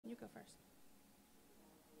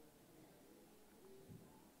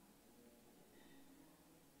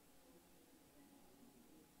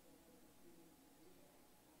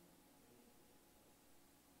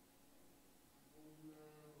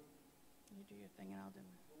your thing and I'll do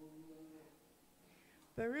mine.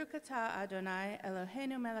 Baruch atah Adonai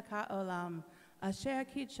Eloheinu melech haolam, asher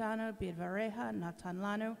kitshanu bidvarecha natan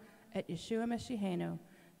lanu et Yeshua Meshihenu,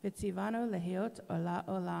 v'tzivanu lehiot ola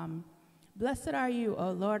olam. Blessed are you,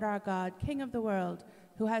 O Lord our God, King of the world,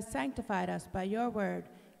 who has sanctified us by your word,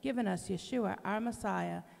 given us Yeshua, our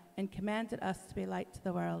Messiah, and commanded us to be light to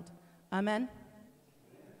the world. Amen.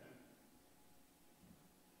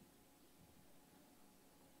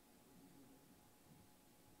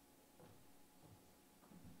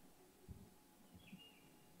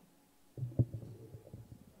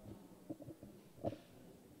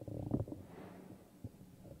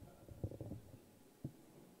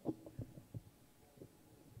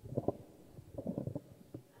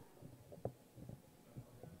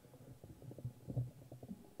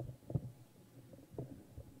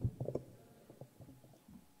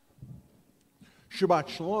 Shabbat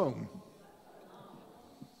Shalom.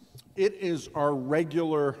 It is our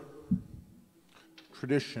regular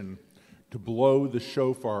tradition to blow the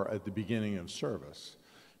shofar at the beginning of service.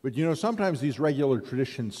 But you know, sometimes these regular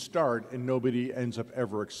traditions start and nobody ends up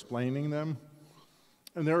ever explaining them.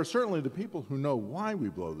 And there are certainly the people who know why we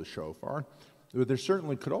blow the shofar, but there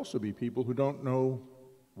certainly could also be people who don't know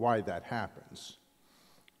why that happens.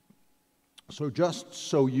 So just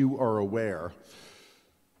so you are aware,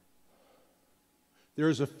 there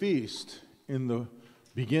is a feast in the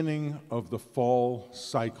beginning of the fall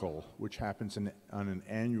cycle, which happens on an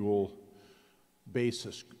annual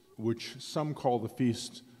basis, which some call the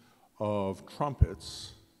Feast of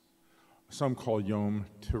Trumpets, some call Yom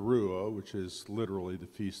Teruah, which is literally the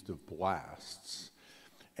Feast of Blasts.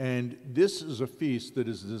 And this is a feast that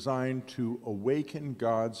is designed to awaken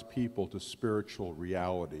God's people to spiritual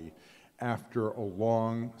reality after a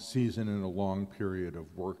long season and a long period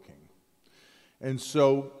of working. And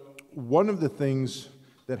so one of the things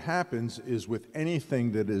that happens is with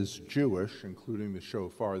anything that is Jewish, including the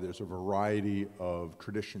shofar, there's a variety of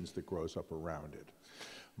traditions that grows up around it.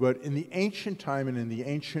 But in the ancient time and in the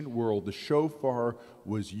ancient world, the shofar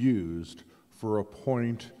was used for a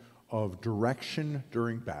point of direction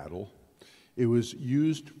during battle. It was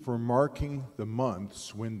used for marking the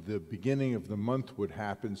months. When the beginning of the month would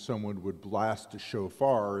happen, someone would blast a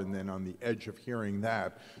shofar, and then on the edge of hearing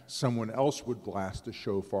that, someone else would blast a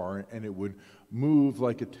shofar, and it would move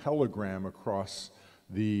like a telegram across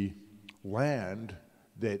the land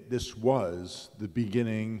that this was the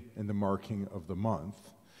beginning and the marking of the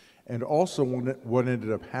month. And also what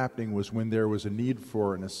ended up happening was when there was a need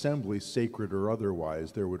for an assembly, sacred or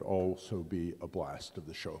otherwise, there would also be a blast of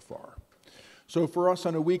the shofar. So for us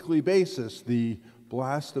on a weekly basis, the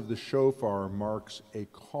blast of the shofar marks a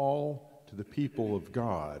call to the people of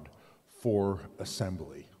God for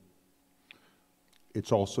assembly.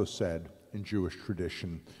 It's also said in Jewish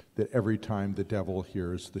tradition that every time the devil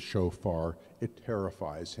hears the shofar, it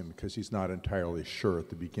terrifies him because he's not entirely sure at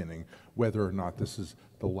the beginning whether or not this is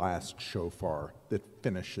the last shofar that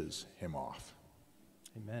finishes him off.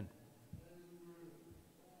 Amen.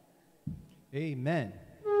 Amen.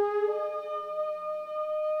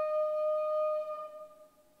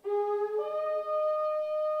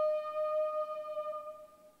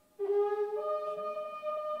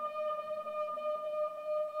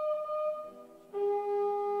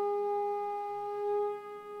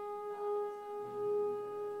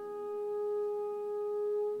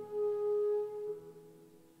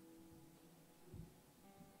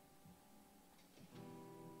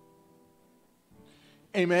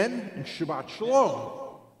 Amen and Shabbat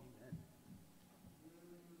Shalom.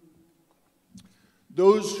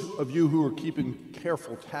 Those of you who are keeping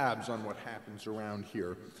careful tabs on what happens around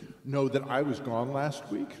here know that I was gone last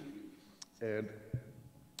week, and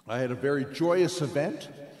I had a very joyous event.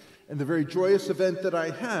 And the very joyous event that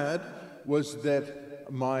I had was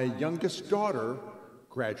that my youngest daughter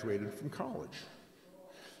graduated from college.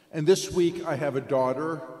 And this week I have a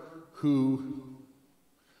daughter who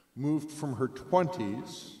moved from her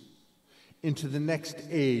 20s into the next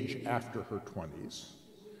age after her 20s.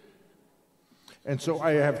 And so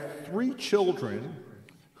I have 3 children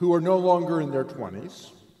who are no longer in their 20s,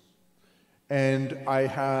 and I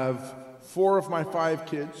have 4 of my 5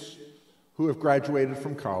 kids who have graduated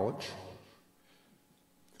from college.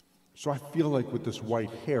 So I feel like with this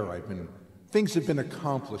white hair, things have been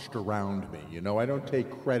accomplished around me. You know, I don't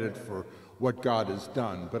take credit for what God has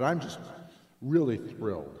done, but I'm just really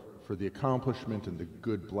thrilled for the accomplishment and the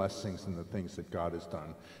good blessings and the things that God has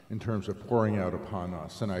done in terms of pouring out upon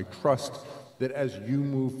us. And I trust that as you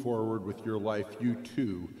move forward with your life, you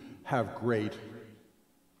too have great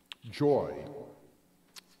joy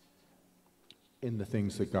in the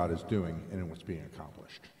things that God is doing and in what's being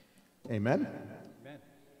accomplished. Amen.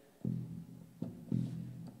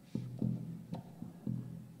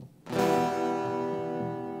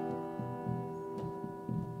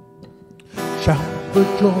 Shout for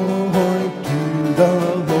joy to the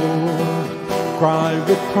Lord. Cry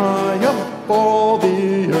with triumph all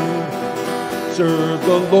the earth. Serve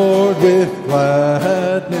the Lord with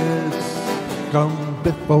gladness. Come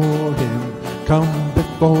before him, come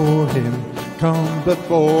before him, come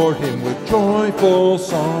before him with joyful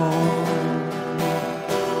song.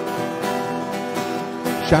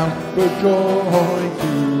 Shout for joy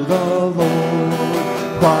to the Lord.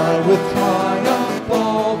 Cry with triumph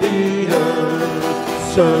all the earth.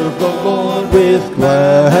 Serve the Lord with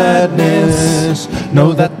gladness.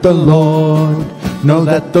 Know that the Lord, know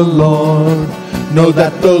that the Lord, know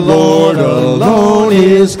that the Lord alone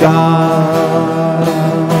is God.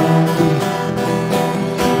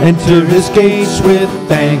 Enter his gates with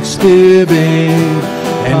thanksgiving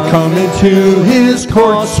and come into his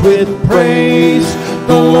courts with praise.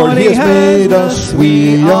 The Lord he has made us,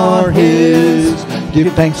 we are his.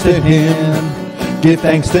 Give thanks to him, give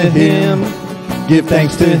thanks to him, give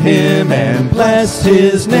thanks to him and bless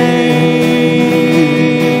his name.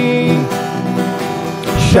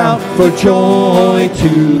 Shout for joy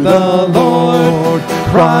to the Lord.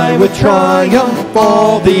 Cry with triumph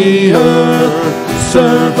all the earth.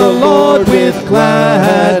 Serve the Lord with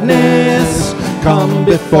gladness. Come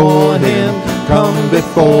before him, come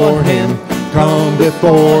before him, come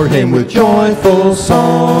before him with joyful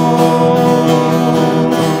songs.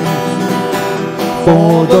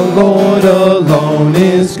 For the Lord alone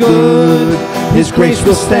is good. His grace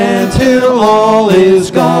will stand till all is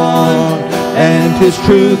gone, and his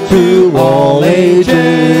truth to all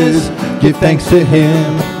ages. Give thanks to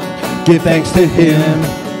him, give thanks to him,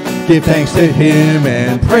 give thanks to him,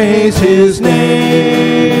 and praise his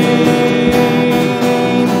name.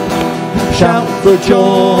 Shout for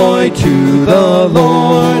joy to the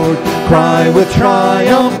Lord. Cry with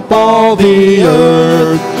triumph all the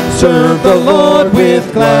earth. Serve the Lord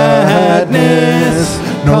with gladness.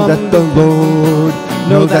 Know that the Lord,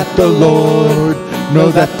 know that the Lord,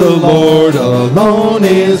 know that the Lord alone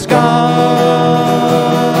is God.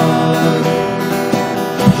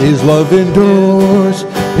 His love endures,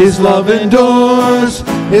 his love endures,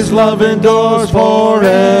 his love endures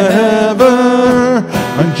forever.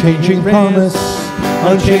 Unchanging promise,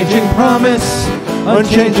 unchanging promise,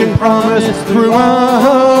 unchanging promise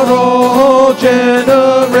throughout all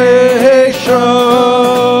generations.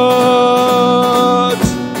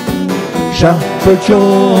 Shout for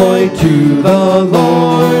joy to the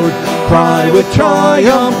Lord. Cry with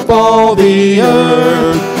triumph all the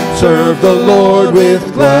earth. Serve the Lord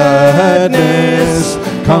with gladness.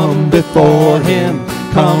 Come before him,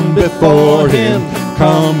 come before him,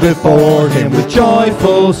 come before him with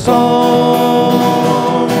joyful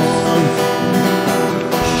songs.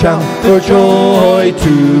 Shout for joy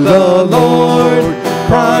to the Lord.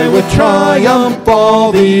 Cry with triumph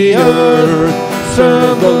all the earth.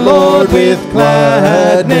 Serve the Lord with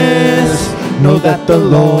gladness. Know that the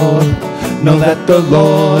Lord, know that the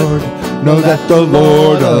Lord, know that the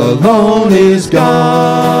Lord alone is God.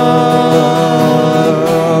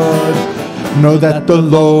 Know that the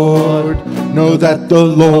Lord, know that the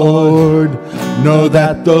Lord, know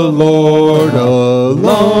that the Lord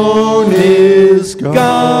alone is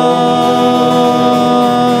God.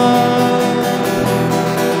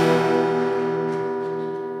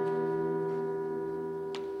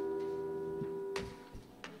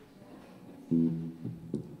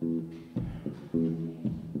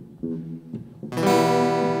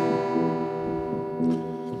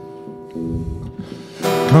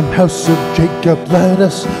 Come, house of Jacob, let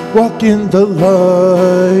us walk in the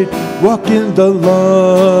light, walk in the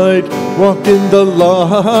light, walk in the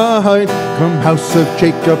light. Come, house of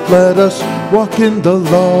Jacob, let us walk in the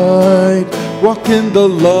light, walk in the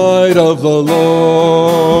light of the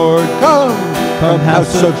Lord. Come,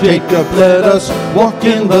 house of Jacob, let us walk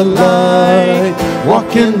in the light,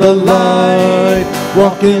 walk in the light,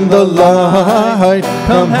 walk in the light.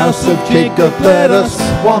 Come, house of Jacob, let us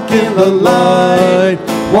walk in the light,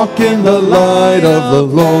 walk in the light of the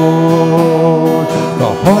Lord. The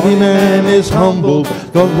haughty man is humbled,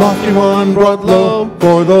 the lofty one brought low,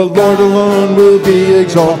 for the Lord alone will be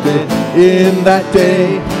exalted in that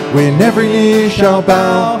day, when every knee shall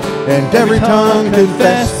bow and every tongue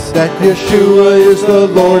confess that Yeshua is the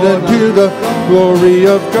Lord, and to the glory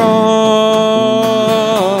of God.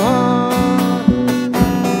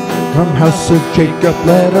 Come, house of Jacob,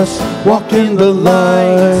 let us walk in the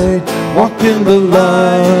light, walk in the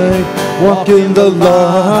light, walk in the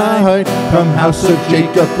light. Come, house of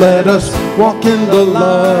Jacob, let us walk in the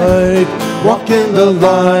light, walk in the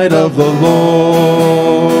light of the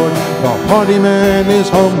Lord. The haughty man is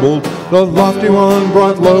humbled, the lofty one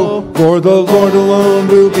brought low, for the Lord alone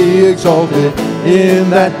will be exalted in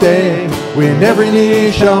that day, when every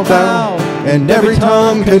knee shall bow and every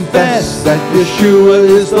tongue confess that Yeshua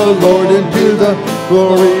is the Lord, and to the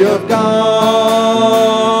glory of God.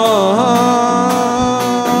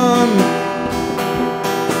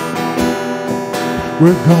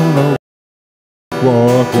 We're gonna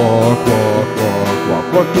walk, walk, walk, walk, walk,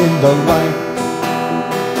 walk in the light.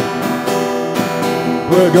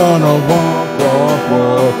 We're gonna walk, walk,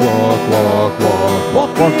 walk, walk, walk, walk,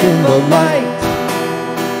 walk, walk in the light.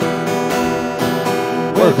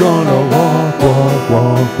 We're gonna walk, walk,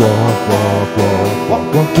 walk, walk, walk, walk, walk,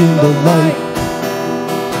 walk in the light.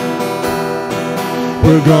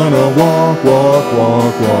 We're gonna walk, walk,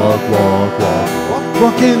 walk, walk, walk, walk, walk,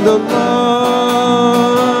 walk in the light.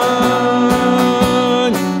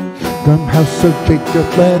 Come, house of Jacob,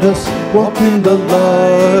 let us walk in the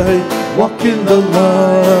light, walk in the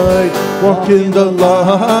light, walk in the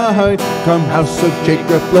light. Come, house of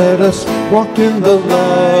Jacob, let us walk in the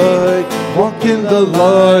light, walk in the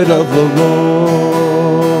light of the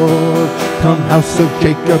Lord. Come, house of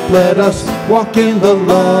Jacob, let us walk in the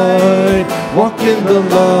light, walk in the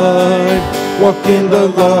light, walk in the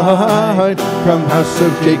light. Come, house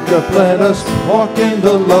of Jacob, let us walk in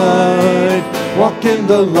the light, walk in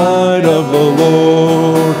the light of the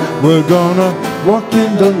Lord. We're gonna walk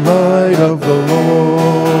in the light of the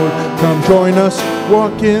Lord. Come join us,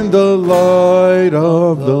 walk in the light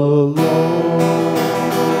of the Lord.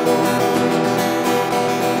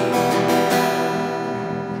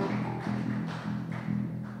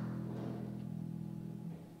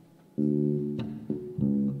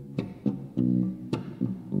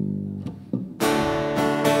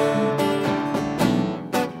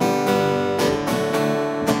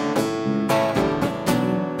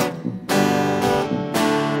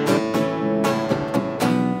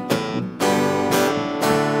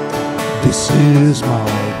 This is my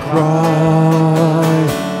cry,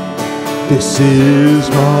 this is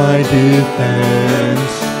my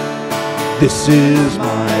defense, this is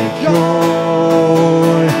my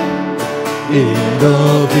joy in the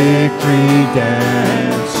victory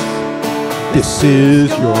dance. This is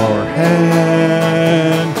your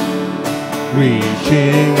hand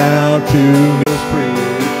reaching out to me free.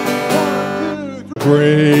 The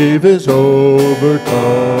grave is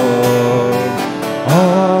overcome.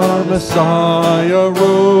 Our Messiah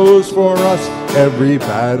rose for us. Every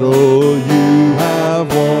battle you have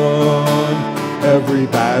won. Every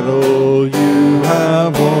battle you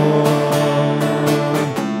have won.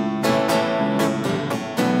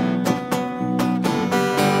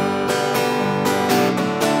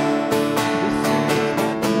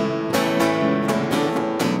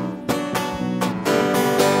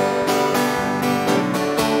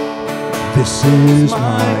 This is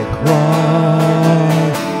my cry.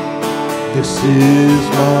 This is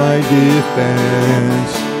my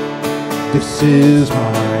defense. This is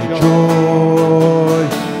my joy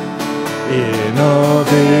in a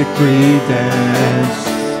victory dance.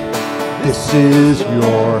 This is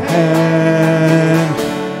your hand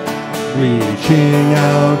reaching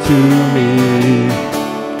out to me.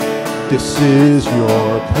 This is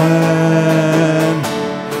your plan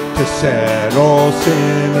to set all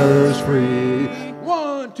sinners free.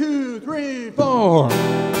 1, 2, 3, 4.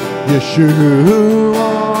 Yeshua,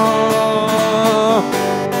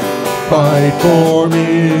 fight for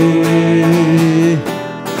me.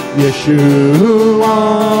 Yeshua,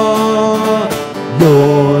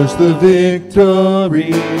 yours the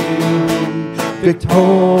victory.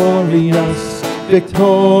 Victorious,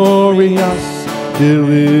 victorious,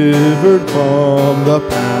 delivered from the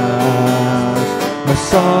past.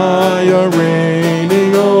 Messiah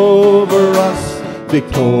reigning over us.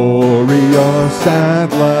 Victorious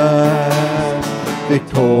at last,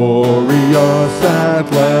 victorious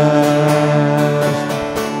at last.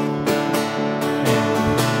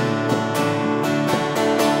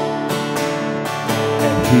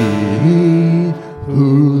 And he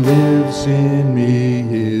who lives in me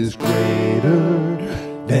is greater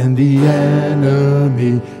than the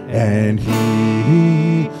enemy, and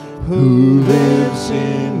he who lives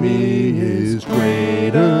in me is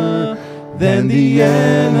greater than the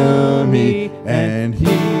enemy, and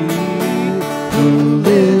he who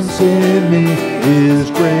lives in me is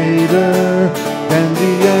greater than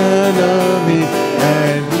the enemy,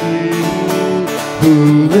 and he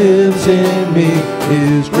who lives in me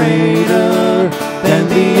is greater than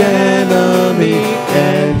the enemy,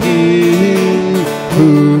 and he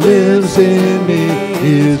who lives in me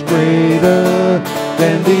is greater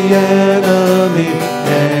than the enemy,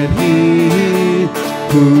 and he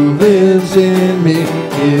who lives in me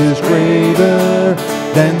is greater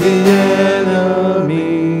than the enemy.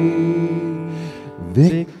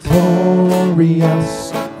 Victorious,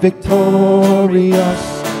 victorious,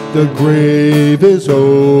 the grave is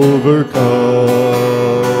overcome.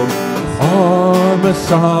 Our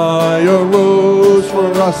Messiah rose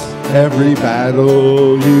for us. Every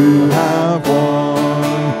battle you have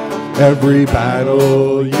won, every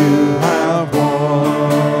battle you have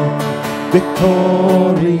won.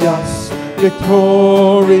 Victorious,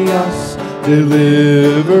 victorious,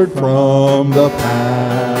 delivered from the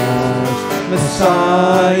past.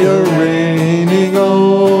 Messiah reigning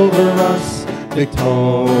over us,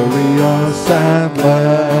 victorious at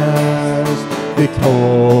last,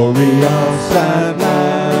 victorious at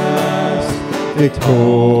last,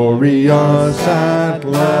 victorious at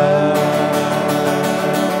last.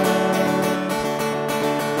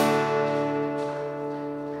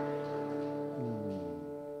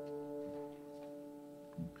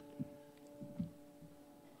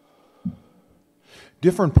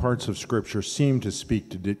 Different parts of Scripture seem to speak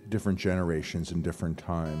to different generations and different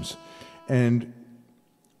times. And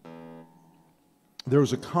there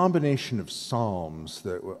was a combination of Psalms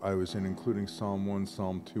that I was in, including Psalm 1,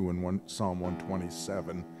 Psalm 2, and Psalm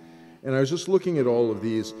 127. And I was just looking at all of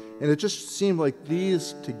these, and it just seemed like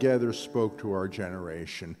these together spoke to our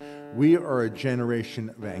generation. We are a generation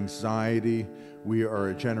of anxiety. We are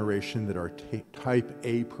a generation that are type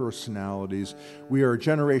A personalities. We are a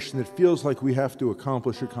generation that feels like we have to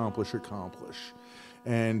accomplish.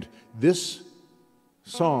 And this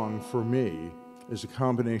song, for me, is a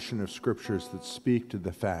combination of scriptures that speak to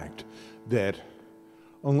the fact that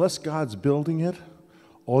unless God's building it,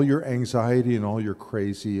 all your anxiety and all your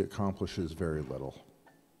crazy accomplishes very little.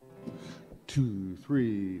 2,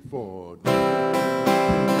 3, 4.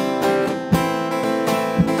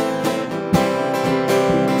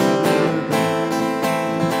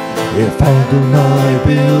 If Adonai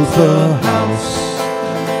builds the house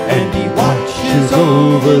and he watches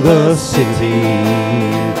over the city,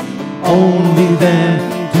 only then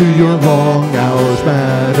do your long hours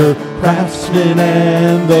matter. Craftsmen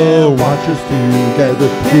and the watchers together,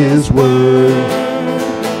 his word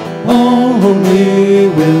only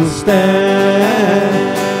will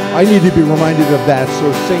stand. I need to be reminded of that,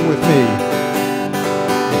 so sing with me.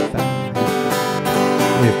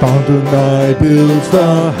 If Adonai builds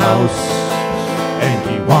the house and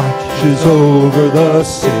he watches over the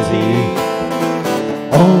city,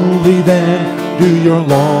 only then do your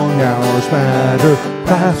long hours matter.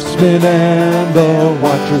 Craftsmen and the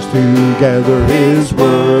watchers together, his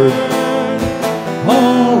word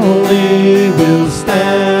only will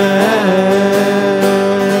stand.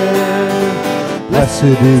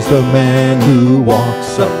 Blessed is the man who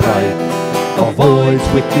walks upright, avoids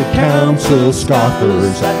wicked counsel,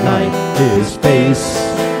 scoffers at night. His face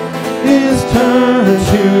is turned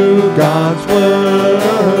to God's word.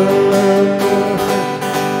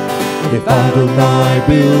 If Adonai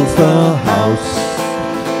builds the house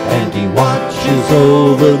and he watches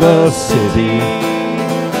over the city,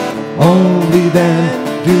 only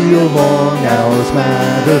then do your long hours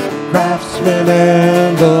matter. Craftsmen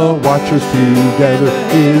and the watchers together,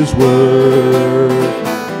 his word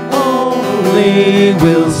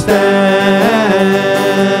will stand.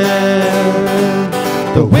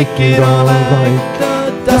 The wicked are like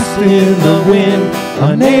the dust in the wind,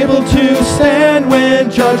 unable to stand when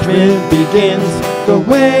judgment begins. The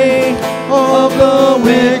way of the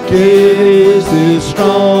wicked is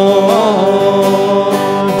strong.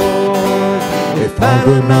 If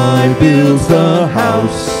Adonai builds the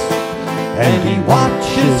house and he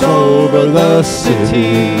watches over the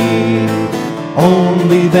city,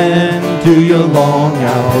 only then do your long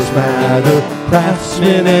hours matter.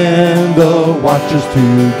 Craftsmen and the watchers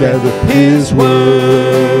together, his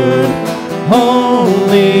word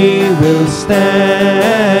only will stand.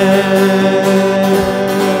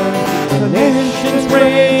 The nations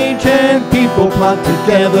rage and people plot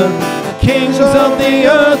together. The kings of the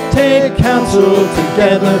earth take counsel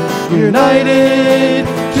together, united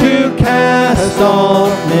to cast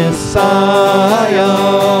off Messiah.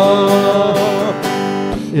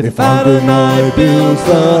 If Adonai builds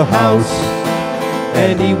the house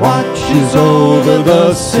and he watches over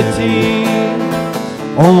the city,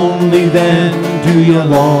 only then do your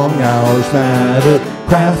long hours matter.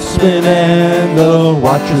 Craftsmen and the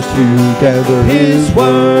watchers together, his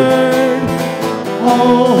word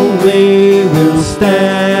only will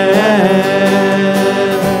stand.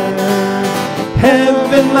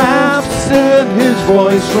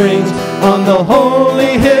 voice rings on the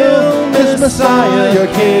holy hill, is Messiah your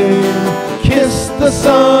King. Kiss the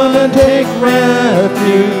Son and take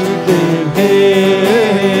refuge in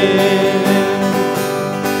Him.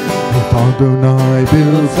 If Adonai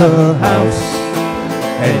builds a house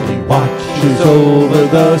and He watches over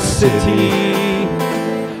the city,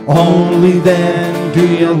 only then do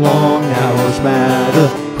your long hours matter.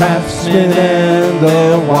 Craftsmen and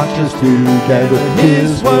the watchers together,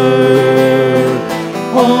 His word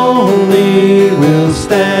only will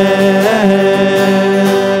stand.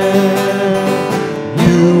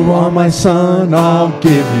 You are my son, I'll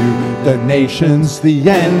give you the nations, the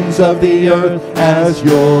ends of the earth as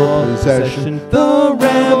your possession. The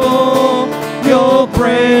rebel you'll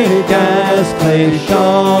break as clay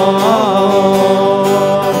shard.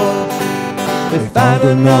 If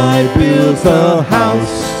Adonai builds the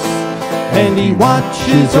house and He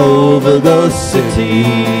watches over the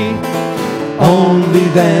city, only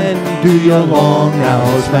then do your long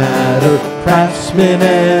hours matter. Craftsmen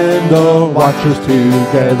and the watchers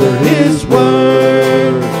together, His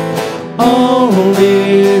word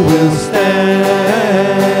only will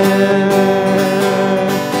stand.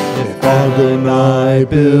 If Adonai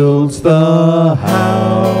builds the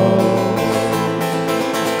house.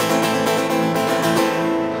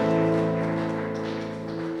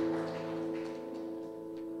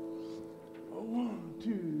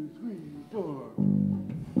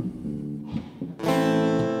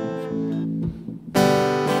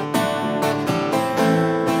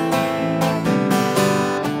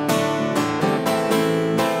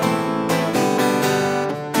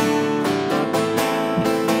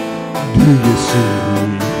 Do you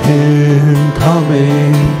see Him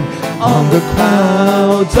coming on the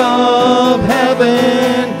clouds of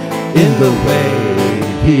heaven? In the way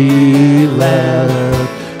He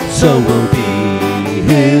left, so will be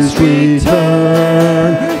His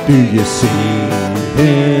return. Do you see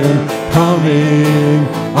Him coming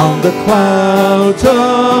on the clouds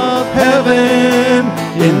of heaven?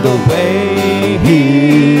 In the way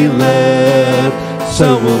He left,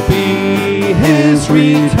 so will be His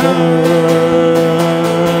return.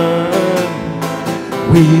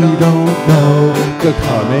 We don't know the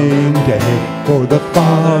coming day, for the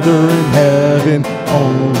Father in heaven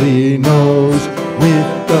only knows.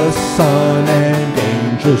 With the Son and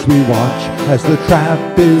angels we watch as the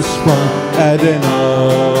trap is sprung at an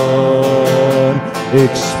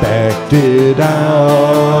unexpected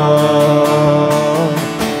hour.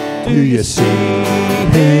 Do you see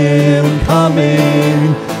Him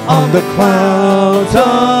coming on the clouds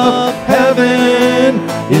of heaven?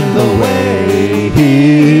 In the way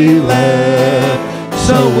He left,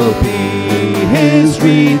 so will be His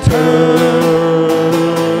return.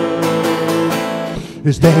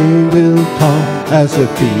 His day will come as a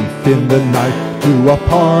thief in the night to a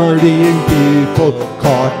partying people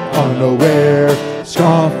caught unaware.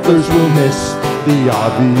 Scoffers will miss the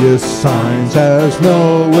obvious signs as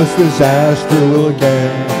Noah's disaster will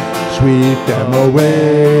again sweep them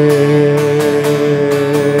away.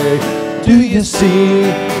 Do you see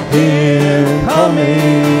Him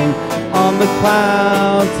coming on the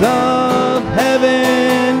clouds of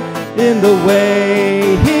heaven? In the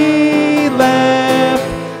way He left,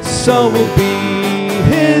 so will be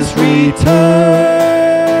His return.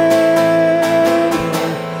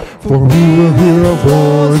 For we will hear of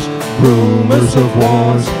wars, rumors of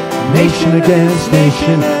wars, nation against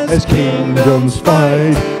nation as kingdoms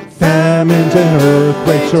fight, famines and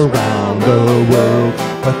earthquakes around the world.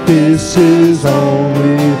 But this is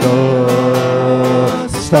only the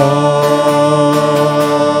start.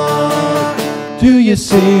 Do you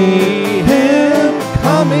see Him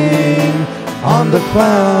coming on the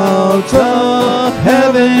clouds of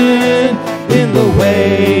heaven? In the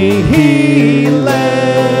way He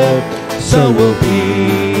left, so will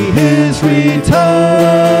be His return.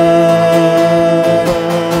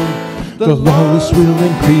 The lawless will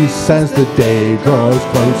increase as the day draws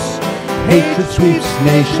close. Hatred sweeps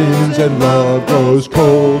nations and love grows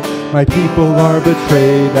cold. My people are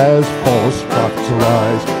betrayed as false prophets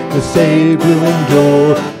arise. The saved will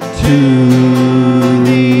endure to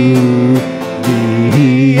the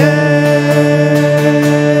end.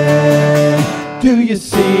 Do you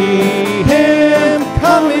see Him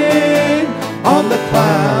coming on the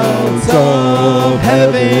clouds of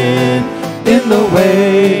heaven? In the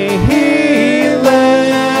way He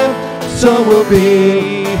left, so will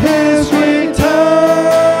be His return.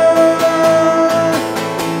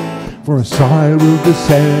 For a sigh will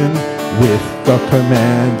descend with the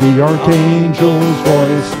command, the archangel's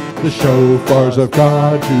voice, the shofars of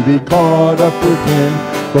God to be caught up with Him.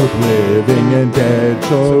 both living and dead,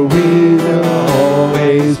 so we will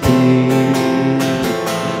always be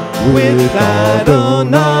with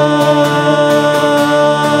Adonai.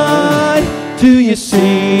 Do you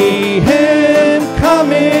see him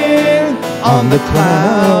coming on the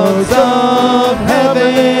clouds of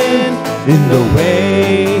heaven? In the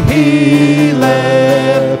way he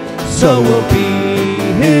left, so will be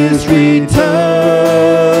his return.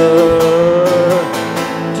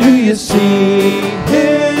 Do you see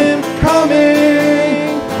him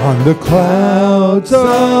coming on the clouds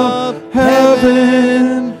of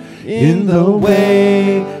heaven? In the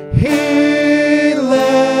way he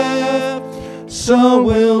left, so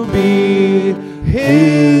will be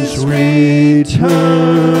his return.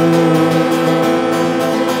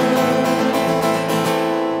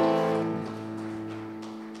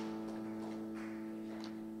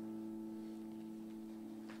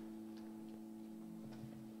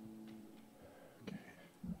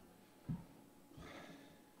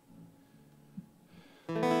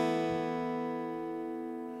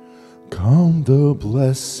 Come the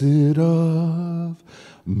blessed of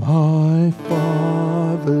my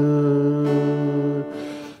Father,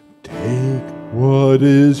 take what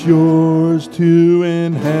is yours to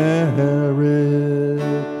inherit.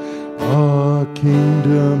 A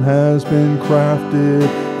kingdom has been crafted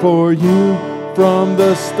for you from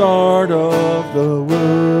the start of the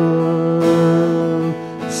world.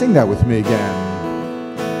 Sing that with me again.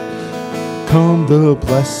 Come the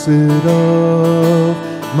blessed of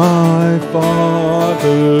my Father,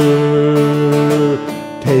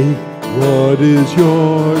 take what is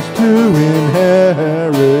yours to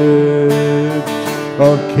inherit.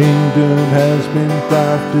 A kingdom has been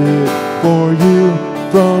crafted for you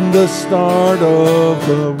from the start of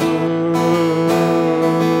the world.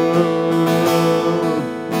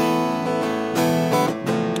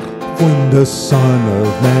 When the Son of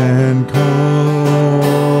Man comes,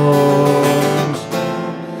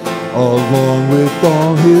 along with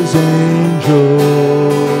all his angels,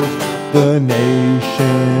 the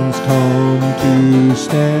nations come to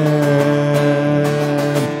stand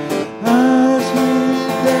as he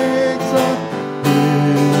takes up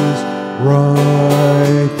his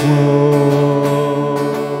right throne.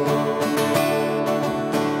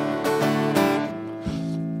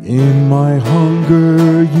 In my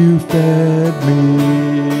hunger you fed me,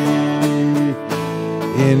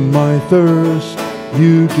 in my thirst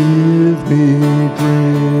you give me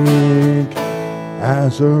drink.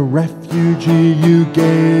 As a refugee you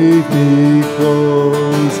gave me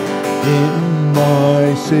clothes. In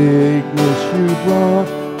my sickness you brought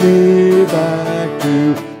me back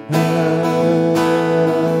to health.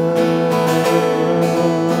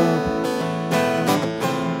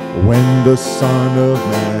 When the Son of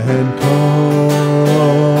Man comes,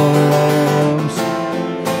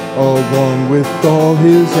 along with all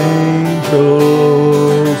his angels,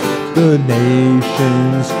 the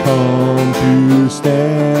nations come to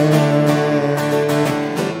stand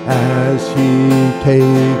as he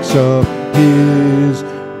takes up his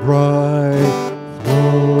bright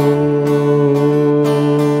throne.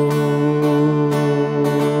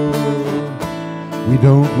 We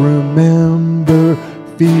don't remember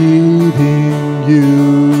feeding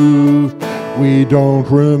you. We don't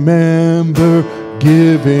remember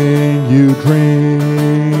giving you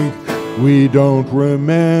drink. We don't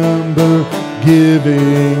remember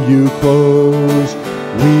giving you clothes.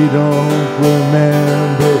 We don't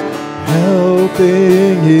remember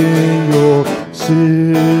helping in your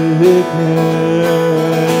sickness.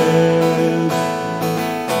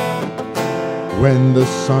 When the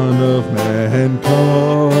Son of Man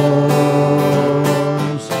comes,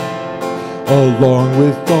 along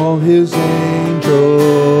with all his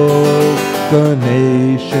angels, the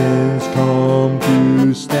nations come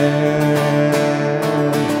to stand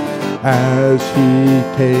as he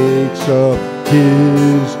takes up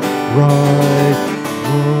his right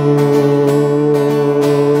throne.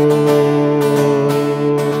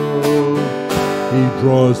 He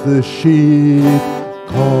draws the sheep,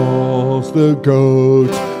 calls the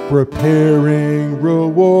goats, preparing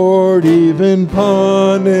reward, even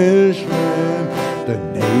punishment. The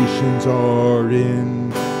nations are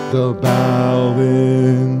in the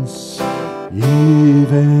balance.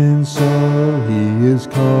 Even so, he is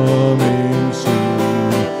coming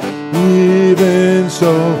soon. Even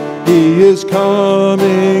so, he is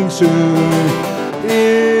coming soon.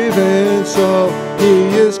 Even so, he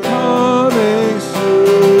is coming soon.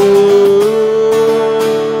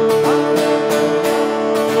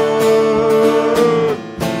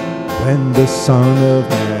 When the Son of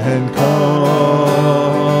Man comes,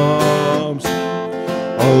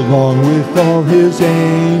 along with all his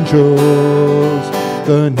angels,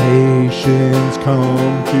 the nations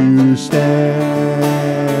come to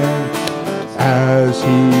stand as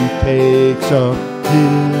he takes up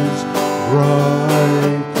his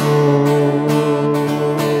bright throne.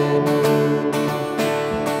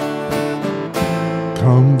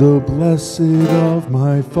 Come the blessed of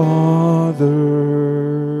my Father,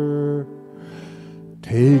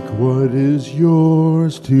 take what is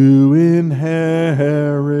yours to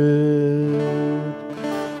inherit.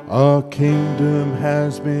 A kingdom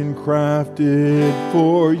has been crafted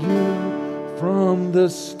for you from the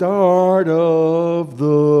start of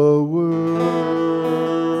the world.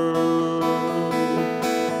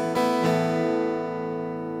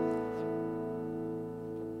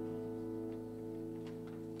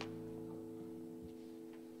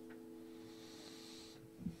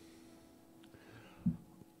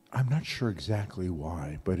 I'm not sure exactly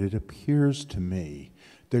why, but it appears to me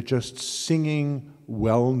that just singing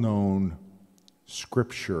well-known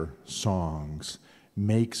scripture songs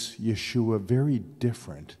makes Yeshua very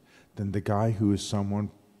different than the guy who is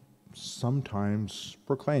someone sometimes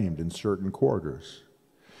proclaimed in certain quarters.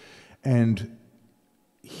 And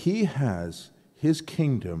he has his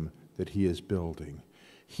kingdom that he is building.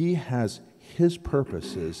 He has his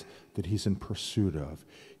purposes that he's in pursuit of.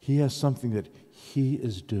 He has something that he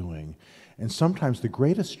is doing. And sometimes the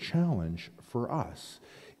greatest challenge for us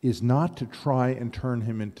is not to try and turn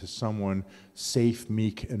him into someone safe,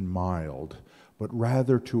 meek, and mild, but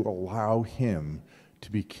rather to allow him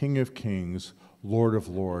to be King of Kings, Lord of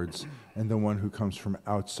Lords, and the one who comes from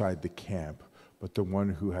outside the camp, but the one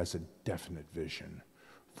who has a definite vision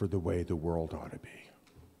for the way the world ought to be.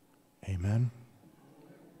 Amen?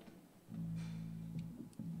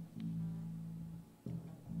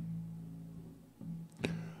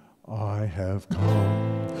 I have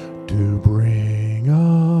come to bring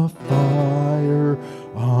a fire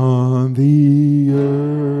on the earth.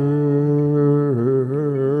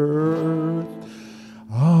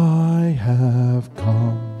 I have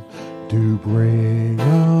come to bring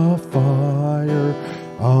a fire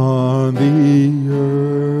on the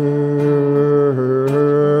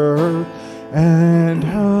earth. And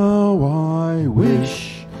how I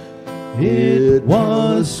wish it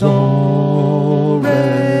was already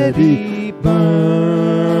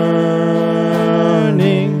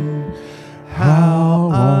burning. How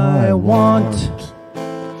I want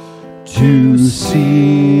to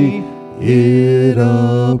see it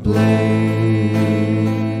ablaze.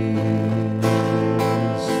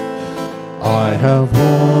 I have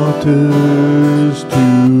waters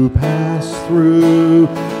to pass through,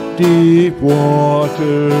 deep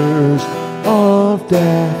waters of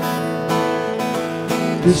death,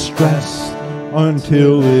 distress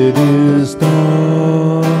until it is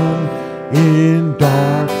done, in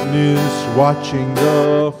darkness watching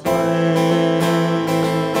the flame.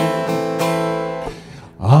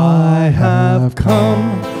 I have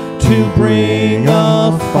come to bring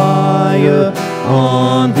a fire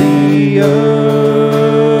on the earth.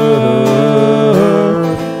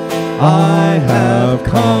 I have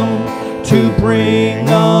come to bring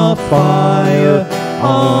a fire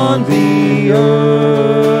on the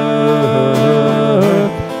earth.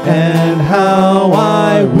 And how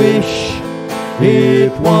I wish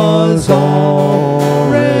it was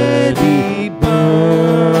already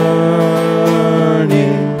burning.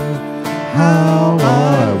 How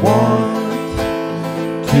I want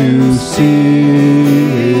to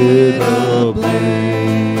see it ablaze.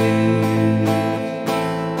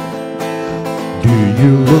 Do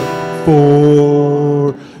you look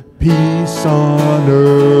for peace on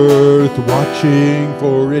earth, watching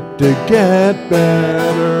for it to get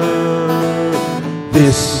better?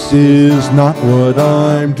 This is not what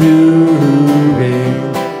I'm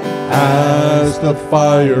doing as the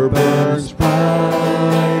fire burns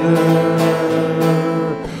brighter.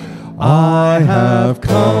 I have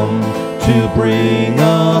come to bring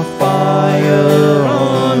a fire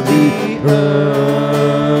on the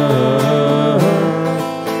earth.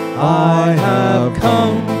 I have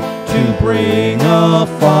come to bring a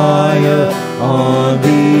fire on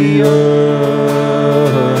the earth.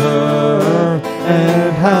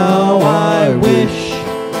 And how I wish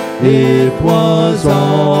it was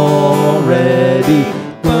already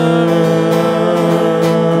burning.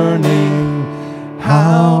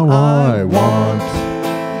 How I want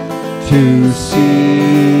to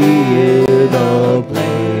see it ablaze.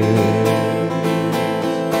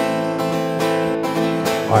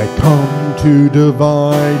 I come to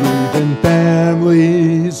divide even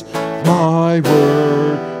families. My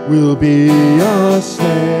word will be a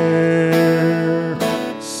snare.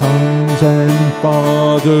 Sons and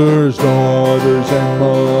fathers, daughters, and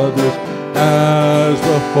mothers, as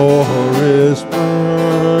the forest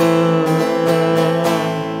burns.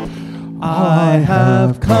 I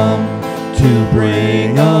have come to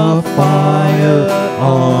bring a fire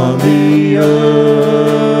on the earth.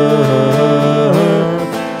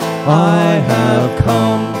 I have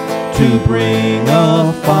come to bring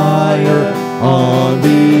a fire on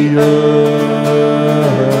the earth.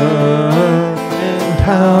 And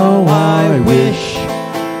how I wish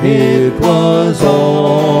it was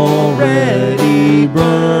already burning.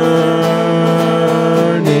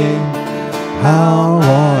 How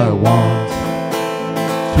I want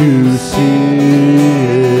to see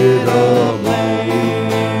it ablaze.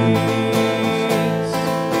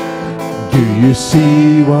 Do you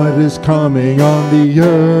see what is coming on the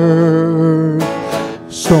earth?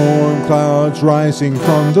 Storm clouds rising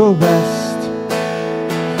from the west,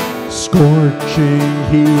 scorching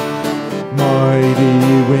heat,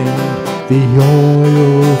 mighty wind, the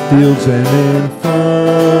oil fields and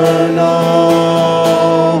inferno.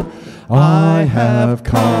 I have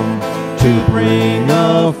come to bring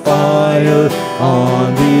a fire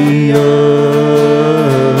on the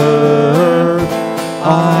earth.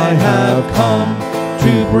 I have come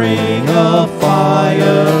to bring a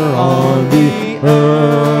fire on the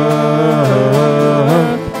earth.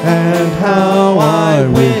 And how I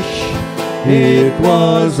wish it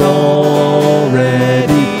was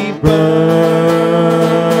already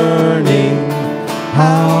burning.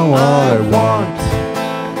 How I want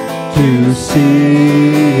to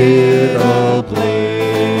see it ablaze.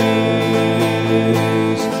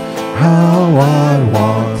 How I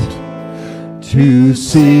want to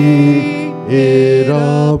see it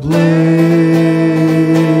ablaze.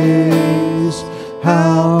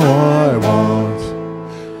 How I want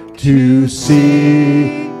to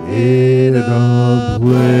see it ablaze.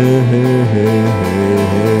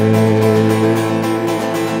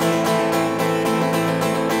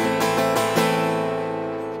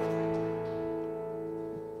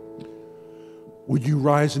 Would you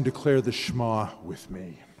rise and declare the Shema with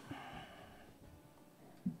me?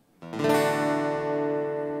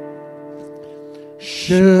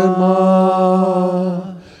 Shema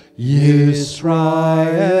Yisrael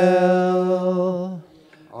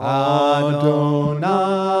Adonai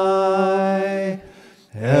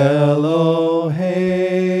Eloheinu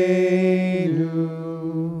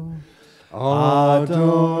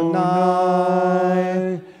Adonai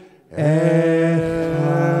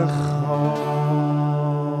Echad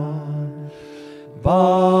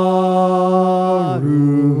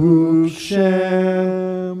Baruch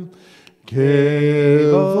Shem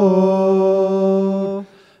Kevod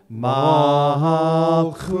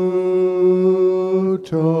Malchuto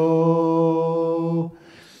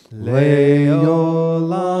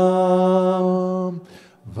Leolam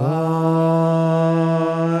Vayen.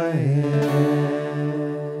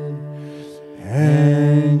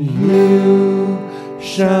 And you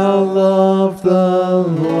shall love the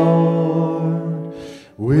Lord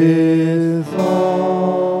with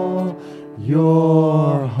all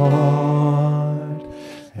your heart,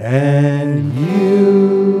 and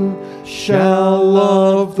you shall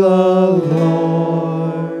love the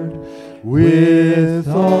Lord with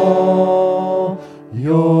all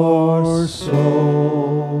your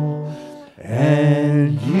soul,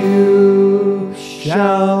 and you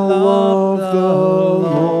shall love the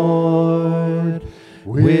Lord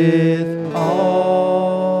with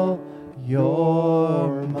all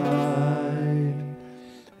your might,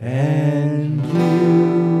 and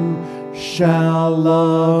you shall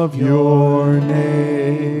love your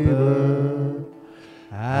neighbor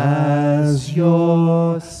as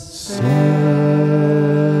yourself.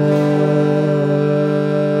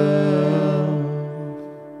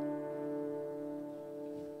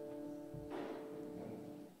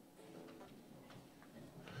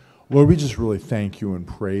 Lord, we just really thank you and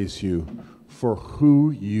praise you for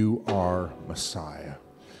who you are, Messiah.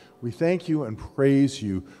 We thank you and praise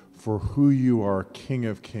you for who you are, King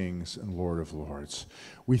of Kings and Lord of Lords.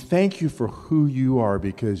 We thank you for who you are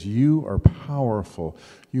because you are powerful.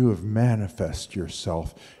 You have manifested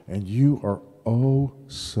yourself, and you are oh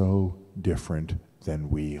so different than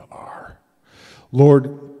we are.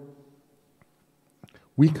 Lord,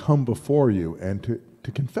 we come before you, and to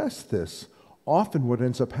confess this, often what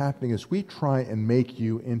ends up happening is we try and make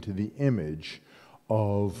you into the image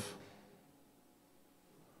of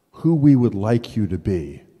who we would like you to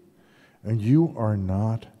be. And you are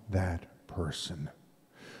not that person.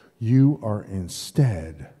 You are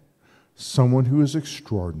instead someone who is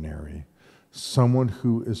extraordinary, someone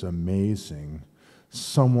who is amazing,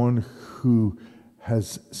 someone who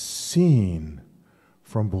has seen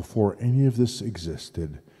from before any of this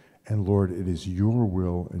existed. And Lord, it is your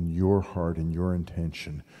will and your heart and your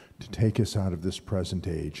intention to take us out of this present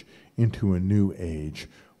age into a new age,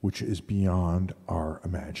 which is beyond our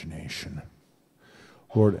imagination.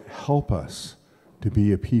 Lord, help us to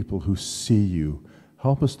be a people who see you.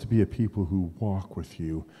 Help us to be a people who walk with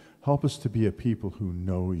you. Help us to be a people who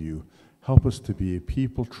know you. Help us to be a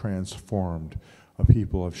people transformed, a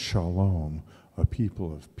people of shalom, a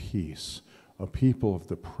people of peace, a people of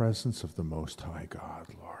the presence of the Most High God,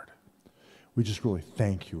 Lord. We just really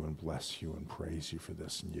thank you and bless you and praise you for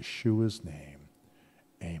this. In Yeshua's name,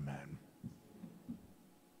 amen.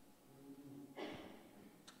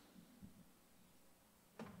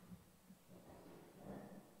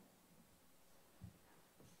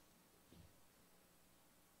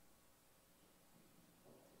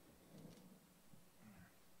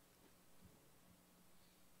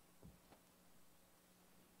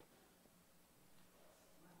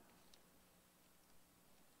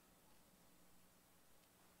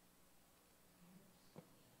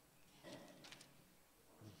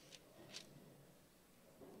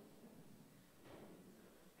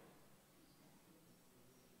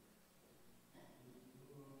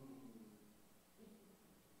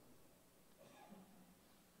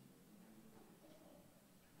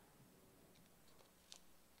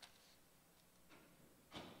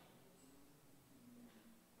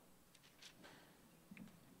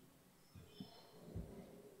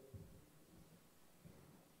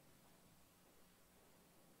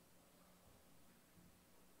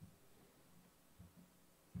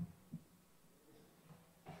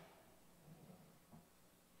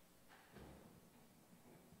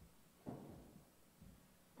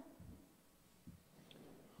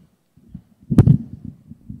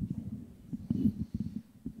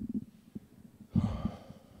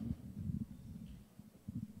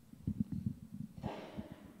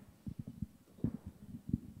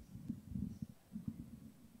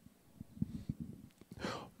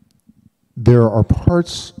 There are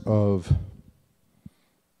parts of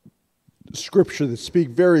Scripture that speak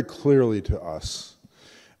very clearly to us.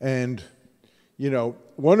 And, you know,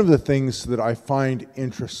 one of the things that I find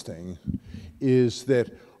interesting is that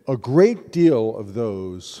a great deal of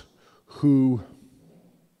those who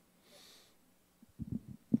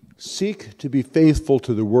seek to be faithful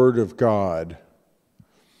to the Word of God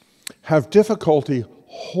have difficulty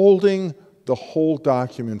holding the whole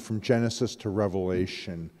document from Genesis to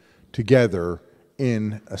Revelation together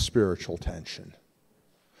in a spiritual tension.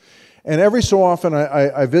 And every so often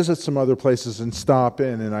I visit some other places and stop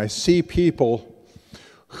in, and I see people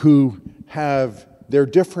who have their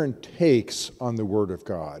different takes on the Word of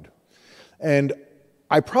God. And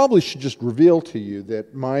I probably should just reveal to you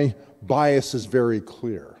that my bias is very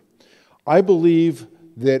clear. I believe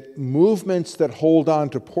that movements that hold on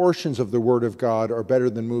to portions of the Word of God are better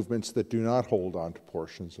than movements that do not hold on to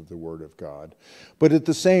portions of the Word of God. But at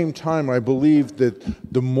the same time, I believe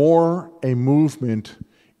that the more a movement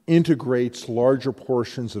integrates larger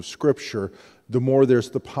portions of Scripture, the more there's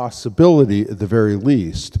the possibility, at the very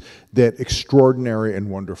least, that extraordinary and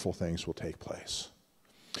wonderful things will take place.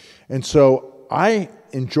 And so I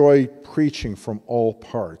enjoy preaching from all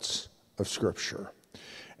parts of Scripture.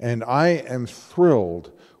 And I am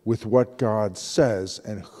thrilled with what God says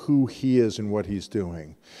and who He is and what He's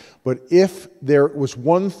doing. But if there was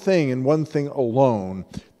one thing and one thing alone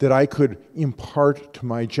that I could impart to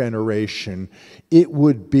my generation, it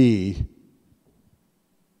would be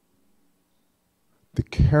the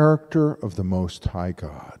character of the Most High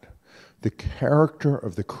God, the character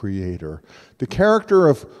of the Creator, the character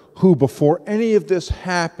of who, before any of this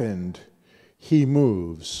happened, He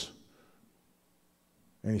moves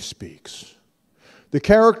and He speaks. The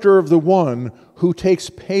character of the one who takes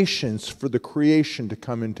patience for the creation to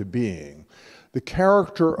come into being. The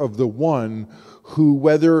character of the one who,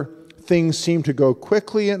 whether things seem to go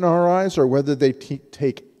quickly in our eyes or whether they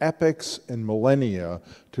take epochs and millennia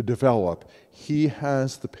to develop, He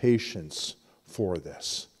has the patience for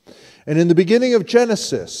this. And in the beginning of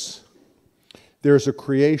Genesis, there's a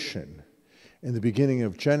creation. In the beginning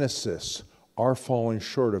of Genesis, our falling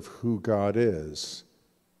short of who God is,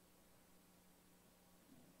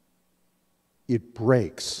 it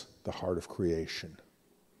breaks the heart of creation.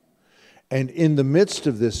 And in the midst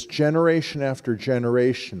of this, generation after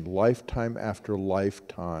generation, lifetime after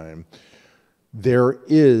lifetime, there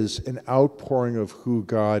is an outpouring of who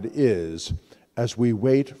God is as we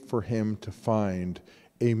wait for Him to find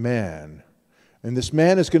a man. And this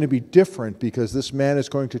man is going to be different because this man is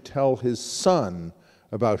going to tell his son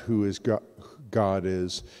about who God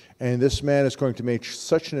is. And this man is going to make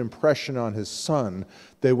such an impression on his son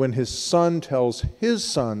that when his son tells his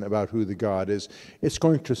son about who the God is, it's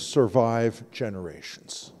going to survive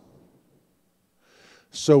generations.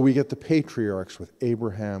 So we get the patriarchs with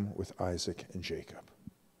Abraham, with Isaac, and Jacob.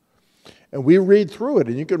 And we read through it,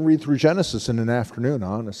 and you can read through Genesis in an afternoon,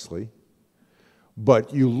 honestly.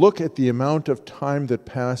 But you look at the amount of time that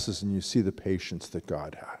passes, and you see the patience that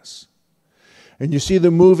God has. And you see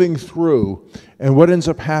them moving through, and what ends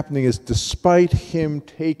up happening is despite him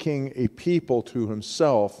taking a people to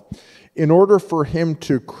himself, in order for him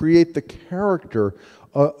to create the character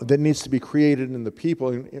that needs to be created in the people,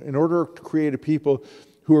 in order to create a people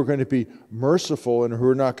who are going to be merciful and who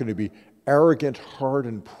are not going to be arrogant, hard,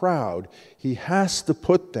 and proud, he has to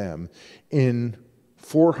put them in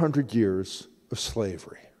 400 years of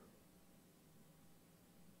slavery.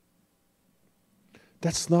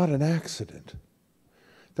 That's not an accident.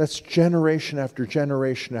 That's generation after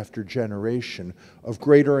generation after generation of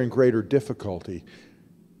greater and greater difficulty.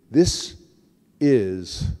 This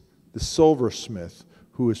is the silversmith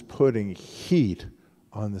who is putting heat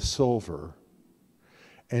on the silver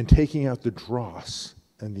and taking out the dross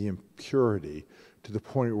and the impurity to the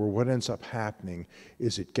point where what ends up happening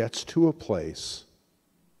is it gets to a place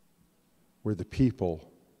where the people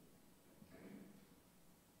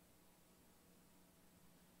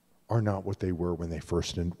are not what they were when they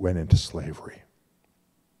first went into slavery.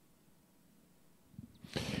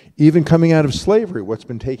 Even coming out of slavery, what's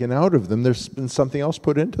been taken out of them, there's been something else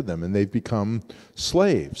put into them, and they've become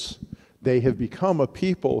slaves. They have become a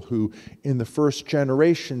people who, in the first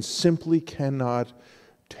generation, simply cannot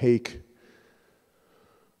take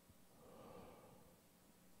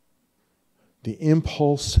the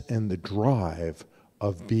impulse and the drive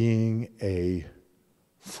of being a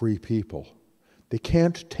free people. They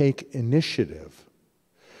can't take initiative.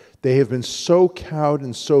 They have been so cowed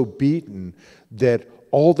and so beaten that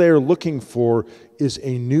all they're looking for is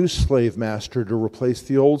a new slave master to replace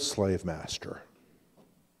the old slave master.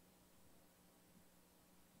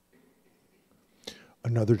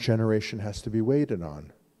 Another generation has to be waited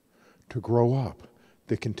on to grow up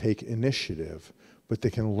that can take initiative, but they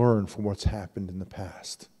can learn from what's happened in the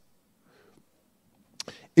past.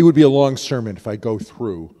 It would be a long sermon if I go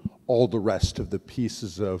through all the rest of the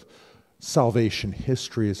pieces of salvation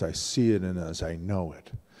history as I see it and as I know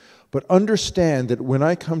it. But understand that when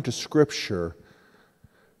I come to Scripture,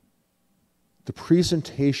 the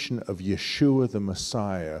presentation of Yeshua the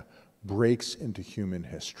Messiah breaks into human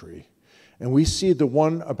history. And we see the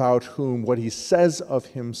one about whom what he says of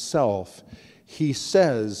himself, he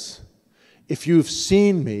says, if you've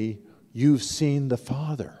seen me, you've seen the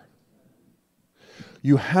Father.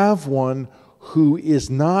 You have one who is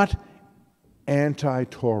not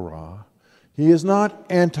anti-Torah. He is not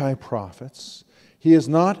anti-prophets. He is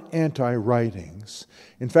not anti-writings.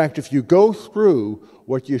 In fact, if you go through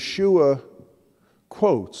what Yeshua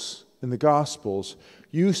quotes in the Gospels,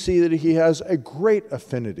 you see that he has a great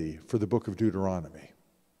affinity for the book of Deuteronomy.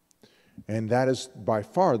 And that is by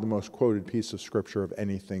far the most quoted piece of Scripture of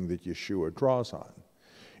anything that Yeshua draws on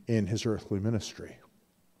in his earthly ministry.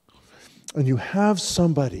 And you have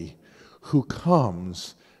somebody who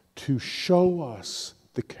comes to show us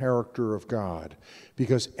the character of God,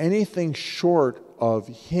 because anything short of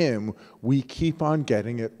him, we keep on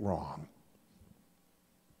getting it wrong.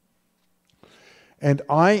 And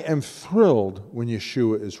I am thrilled when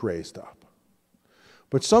Yeshua is raised up.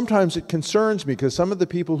 But sometimes it concerns me because some of the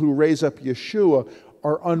people who raise up Yeshua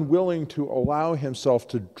are unwilling to allow himself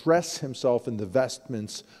to dress himself in the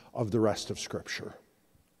vestments of the rest of Scripture.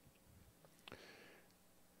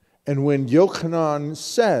 And when Yochanan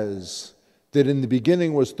says that in the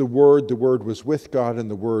beginning was the Word was with God,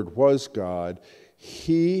 and the Word was God,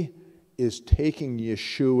 he is taking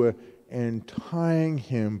Yeshua and tying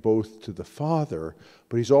him both to the Father,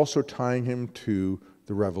 but he's also tying him to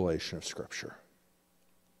the revelation of Scripture.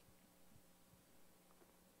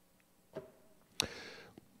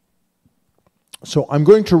 So I'm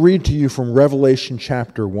going to read to you from Revelation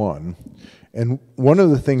chapter 1. And one of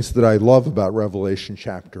the things that I love about Revelation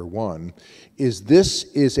chapter 1 is this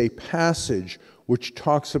is a passage which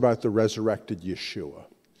talks about the resurrected Yeshua.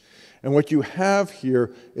 And what you have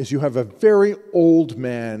here is you have a very old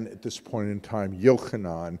man at this point in time,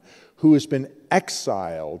 Yochanan, who has been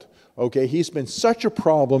exiled. Okay, he's been such a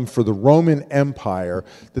problem for the Roman Empire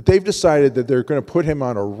that they've decided that they're going to put him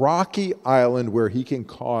on a rocky island where he can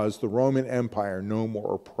cause the Roman Empire no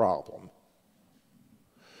more problem.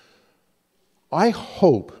 I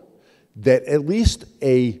hope that at least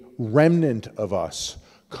a remnant of us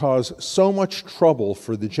cause so much trouble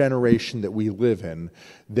for the generation that we live in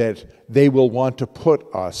that they will want to put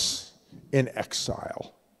us in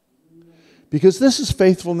exile. Because this is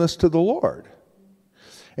faithfulness to the Lord.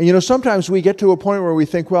 And sometimes we get to a point where we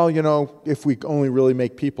think, well, if we only really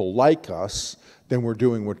make people like us, then we're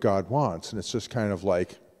doing what God wants. And it's just kind of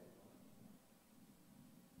like,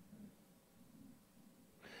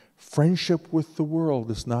 friendship with the world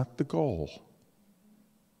is not the goal.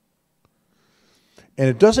 And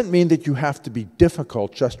it doesn't mean that you have to be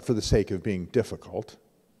difficult just for the sake of being difficult.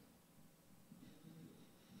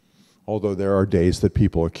 Although there are days that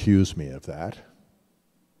people accuse me of that.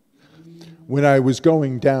 When I was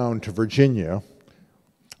going down to Virginia,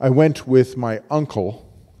 I went with my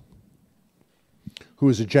uncle, who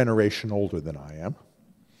is a generation older than I am,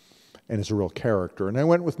 and is a real character. And I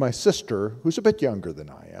went with my sister, who's a bit younger than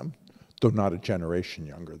I am, though not a generation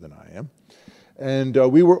younger than I am. And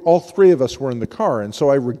all three of us were in the car, and so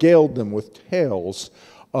I regaled them with tales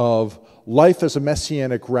of life as a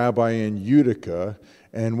Messianic rabbi in Utica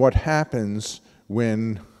and what happens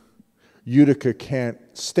when Utica can't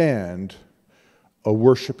stand a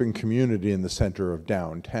worshiping community in the center of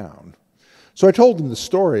downtown. So I told them the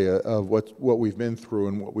story of what we've been through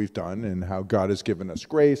and what we've done and how God has given us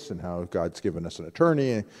grace and how God's given us an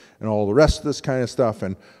attorney and all the rest of this kind of stuff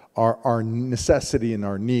and our necessity and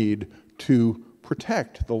our need to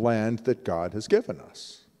protect the land that God has given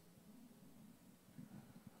us.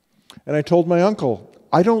 And I told my uncle,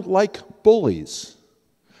 I don't like bullies.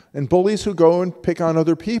 And bullies who go and pick on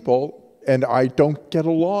other people, and I don't get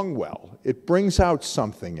along well. It brings out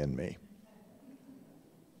something in me.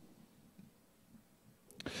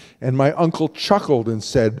 And my uncle chuckled and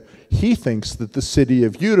said, he thinks that the city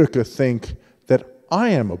of Utica think that I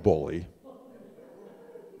am a bully.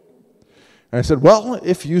 And I said, well,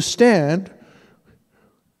 if you stand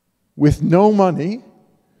with no money,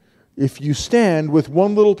 if you stand with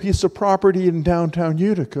one little piece of property in downtown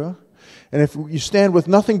Utica, and if you stand with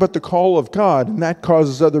nothing but the call of God, and that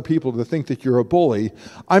causes other people to think that you're a bully,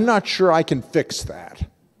 I'm not sure I can fix that.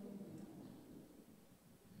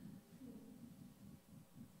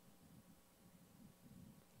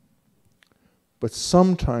 But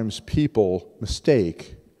sometimes people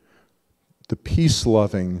mistake the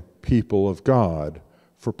peace-loving people of God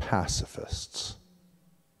for pacifists.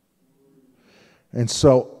 And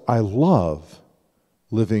so I love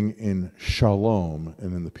living in shalom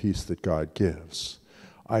and in the peace that God gives.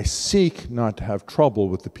 I seek not to have trouble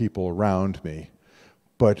with the people around me,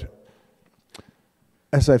 but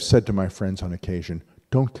as I've said to my friends on occasion,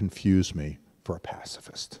 don't confuse me for a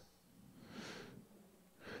pacifist.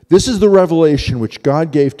 This is the revelation which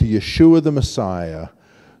God gave to Yeshua the Messiah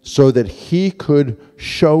so that he could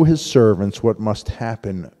show his servants what must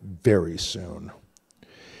happen very soon.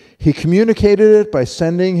 He communicated it by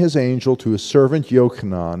sending his angel to his servant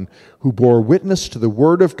Yochanan, who bore witness to the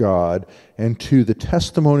word of God and to the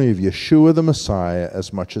testimony of Yeshua the Messiah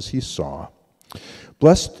as much as he saw.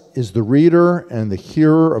 Blessed is the reader and the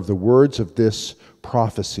hearer of the words of this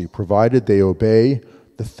prophecy, provided they obey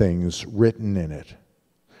the things written in it.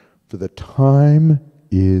 For the time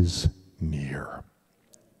is near.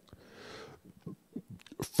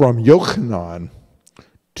 From Yochanan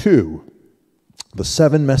to the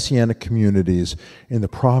 7 Messianic communities in the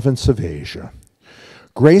province of Asia.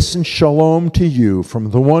 Grace and shalom to you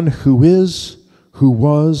from the one who is, who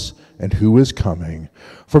was, and who is coming,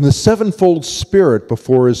 from the sevenfold Spirit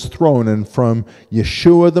before his throne, and from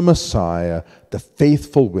Yeshua the Messiah, the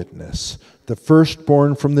faithful witness, the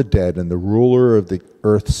firstborn from the dead and the ruler of the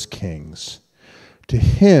earth's kings. To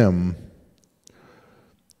him,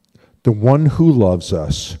 the one who loves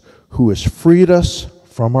us, who has freed us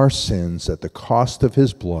from our sins at the cost of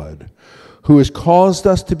his blood, who has caused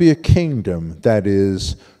us to be a kingdom, that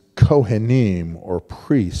is, Kohanim, or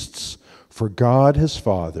priests, for God his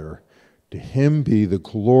Father. To him be the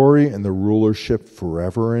glory and the rulership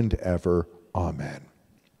forever and ever. Amen.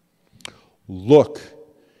 Look,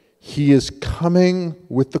 he is coming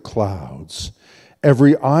with the clouds.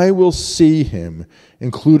 Every eye will see him,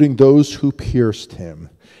 including those who pierced him,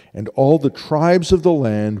 and all the tribes of the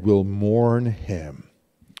land will mourn him.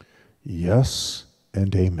 Yes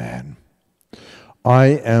and amen. I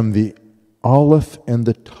am the Aleph and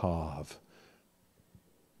the Tav,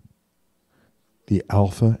 the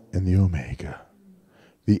Alpha and the Omega,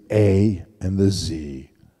 the A and the Z,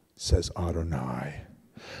 says Adonai.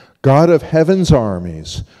 God of heaven's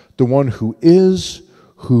armies, the one who is,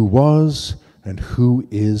 who was, and who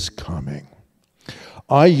is coming.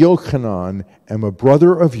 I, Yochanan, am a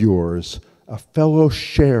brother of yours, a fellow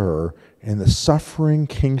sharer in the suffering,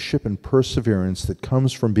 kingship, and perseverance that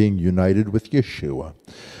comes from being united with Yeshua.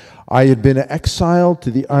 I had been exiled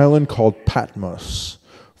to the island called Patmos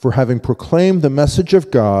for having proclaimed the message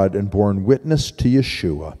of God and borne witness to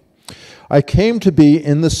Yeshua. I came to be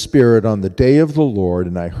in the Spirit on the day of the Lord,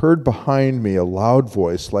 and I heard behind me a loud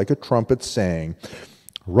voice like a trumpet saying,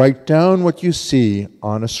 "Write down what you see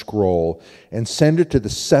on a scroll and send it to the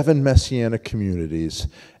 7 Messianic communities: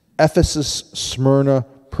 Ephesus, Smyrna,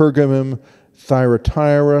 Pergamum,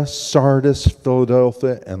 Thyatira, Sardis,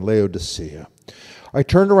 Philadelphia, and Laodicea." I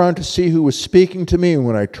turned around to see who was speaking to me, and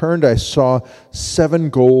when I turned, I saw 7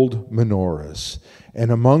 gold menorahs. And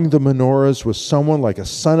among the menorahs was someone like a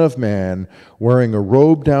son of man, wearing a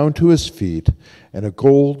robe down to his feet and a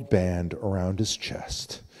gold band around his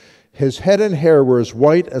chest. His head and hair were as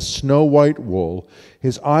white as snow-white wool,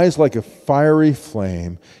 his eyes like a fiery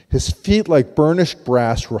flame, his feet like burnished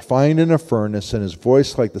brass refined in a furnace, and his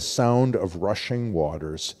voice like the sound of rushing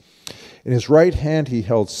waters. In his right hand he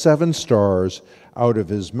held 7 stars. Out of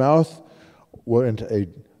his mouth went a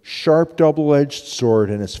sharp double-edged sword,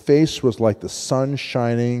 and his face was like the sun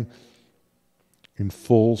shining in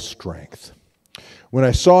full strength. When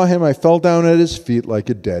I saw him, I fell down at his feet like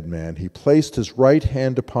a dead man. He placed his right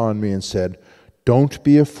hand upon me and said, "Don't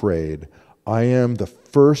be afraid. I am the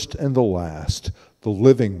first and the last, the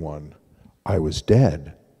living one. I was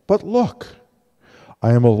dead, but look,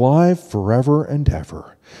 I am alive forever and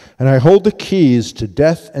ever, and I hold the keys to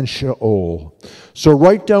death and Sheol. So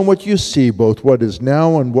write down what you see, both what is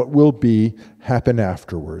now and what will be happen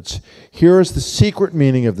afterwards. Here is the secret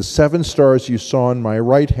meaning of the 7 stars you saw in my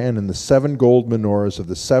right hand, and the 7 gold menorahs of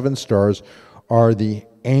the 7 stars are the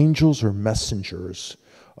angels or messengers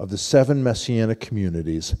of the 7 Messianic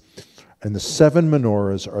communities, and the 7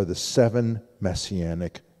 menorahs are the 7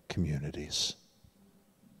 Messianic communities."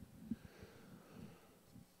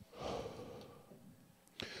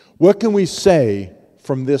 What can we say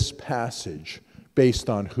from this passage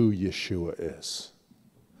based on who Yeshua is?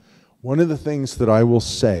 One of the things that I will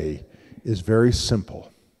say is very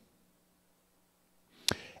simple.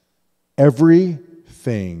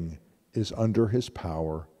 Everything is under his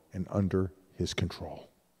power and under his control.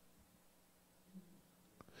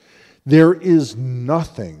 There is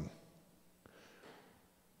nothing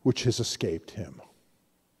which has escaped him.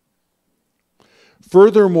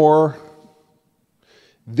 Furthermore,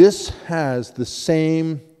 this has the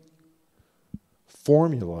same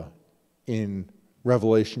formula in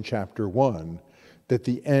Revelation chapter 1 that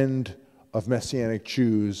the end of Messianic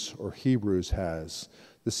Jews or Hebrews has.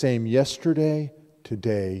 The same yesterday,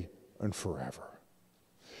 today, and forever.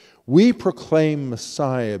 We proclaim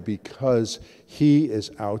Messiah because he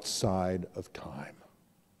is outside of time.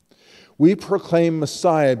 We proclaim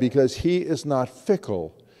Messiah because he is not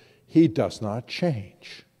fickle. He does not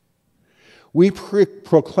change. We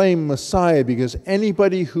proclaim Messiah because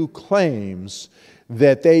anybody who claims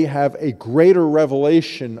that they have a greater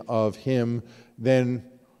revelation of him than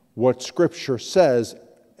what Scripture says,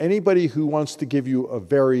 anybody who wants to give you a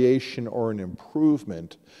variation or an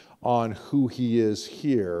improvement on who he is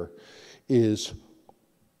here is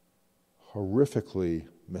horrifically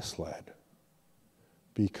misled,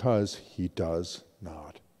 because he does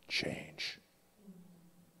not change.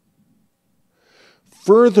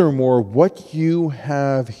 Furthermore, what you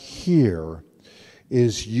have here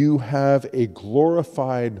is you have a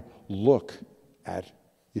glorified look at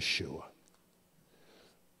Yeshua.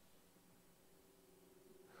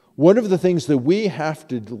 One of the things that we have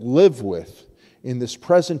to live with in this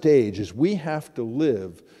present age is we have to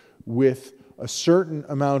live with a certain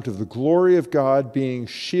amount of the glory of God being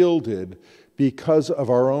shielded because of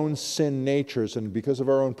our own sin natures and because of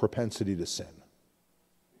our own propensity to sin.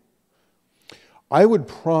 I would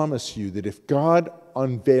promise you that if God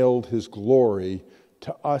unveiled his glory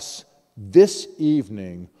to us this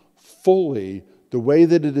evening fully, the way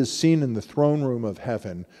that it is seen in the throne room of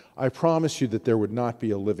heaven, I promise you that there would not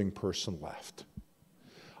be a living person left.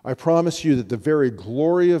 I promise you that the very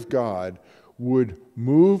glory of God would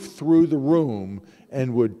move through the room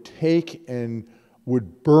and would take and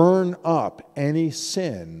would burn up any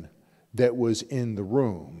sin that was in the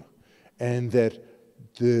room, and that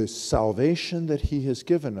the salvation that he has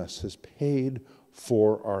given us has paid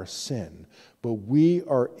for our sin. But we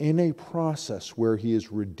are in a process where he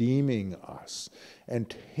is redeeming us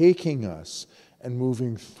and taking us and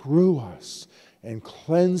moving through us and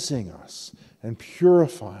cleansing us and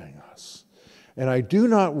purifying us. And I do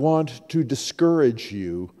not want to discourage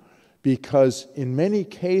you, because in many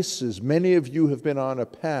cases, many of you have been on a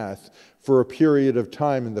path for a period of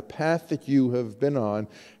time, and the path that you have been on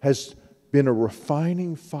has been a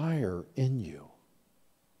refining fire in you.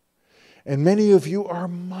 And many of you are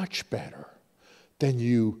much better than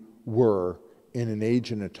you were in an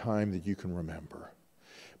age and a time that you can remember.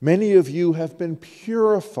 Many of you have been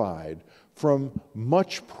purified from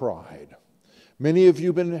much pride. Many of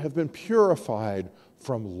you have been purified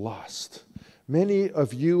from lust. Many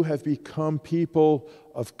of you have become people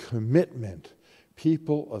of commitment,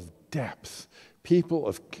 people of depth, people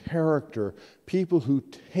of character, people who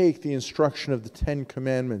take the instruction of the Ten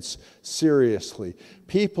Commandments seriously,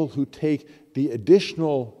 people who take the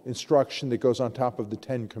additional instruction that goes on top of the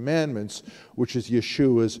Ten Commandments, which is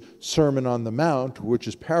Yeshua's Sermon on the Mount, which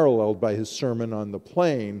is paralleled by his Sermon on the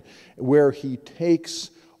Plain, where he takes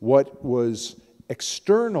what was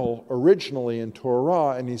external originally in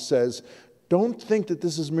Torah and he says, don't think that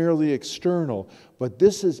this is merely external, but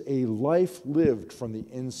this is a life lived from the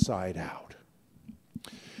inside out.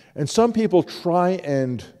 And some people try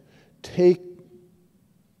and take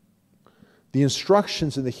the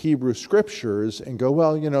instructions in the Hebrew Scriptures and go,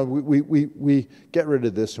 well, you know, we get rid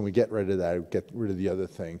of this and we get rid of that, we get rid of the other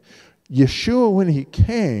thing. Yeshua, when he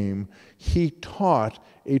came, he taught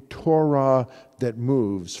a Torah that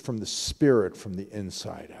moves from the Spirit, from the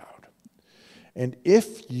inside out. And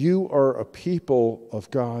if you are a people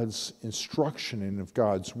of God's instruction and of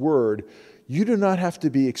God's Word, you do not have to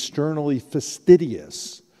be externally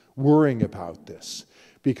fastidious worrying about this,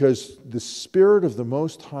 because the Spirit of the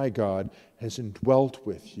Most High God has indwelt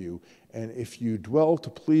with you. And if you dwell to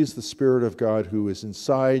please the Spirit of God who is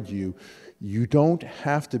inside you, you don't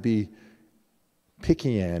have to be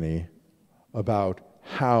picky-Annie about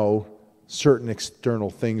how certain external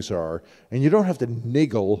things are, and you don't have to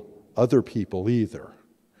niggle other people either.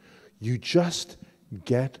 You just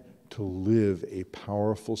get to live a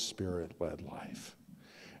powerful Spirit-led life.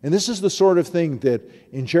 And this is the sort of thing that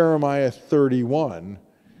in Jeremiah 31,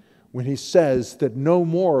 when he says that no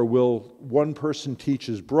more will one person teach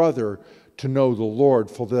his brother to know the Lord,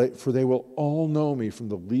 for they will all know me from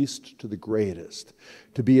the least to the greatest.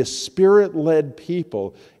 To be a Spirit-led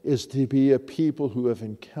people is to be a people who have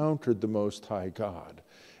encountered the Most High God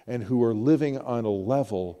and who are living on a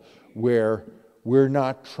level where we're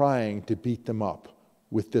not trying to beat them up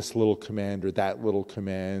with this little command or that little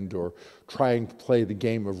command, or trying to play the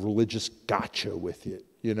game of religious gotcha with it,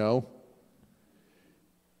 you know?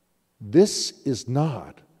 This is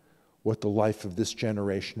not what the life of this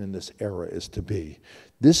generation in this era is to be.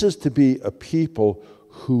 This is to be a people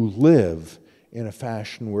who live in a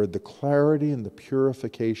fashion where the clarity and the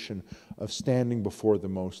purification of standing before the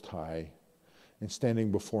Most High and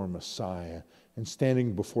standing before Messiah and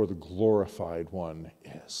standing before the glorified one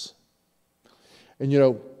is. And you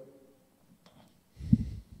know,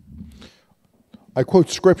 I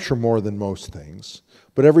quote Scripture more than most things,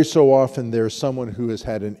 but every so often there's someone who has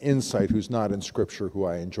had an insight who's not in Scripture who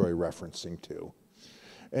I enjoy referencing to.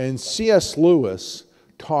 And C.S. Lewis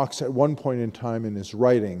talks at one point in time in his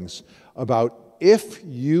writings about if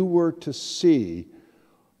you were to see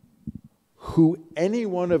who any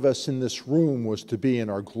one of us in this room was to be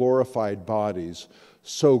in our glorified bodies,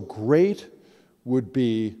 so great would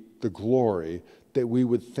be the glory that we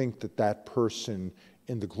would think that that person,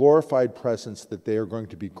 in the glorified presence that they are going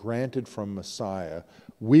to be granted from Messiah,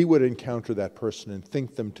 we would encounter that person and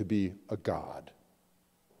think them to be a god.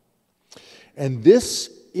 And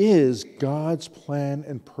this is God's plan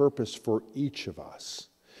and purpose for each of us.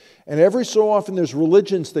 And every so often there's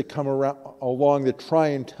religions that come along that try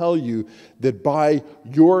and tell you that by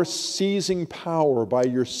your seizing power, by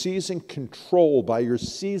your seizing control, by your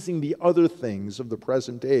seizing the other things of the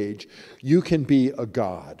present age, you can be a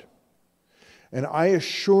god. And I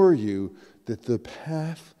assure you that the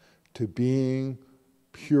path to being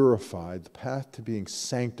purified, the path to being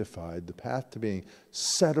sanctified, the path to being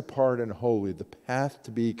set apart and holy, the path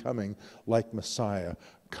to becoming like Messiah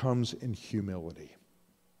comes in humility.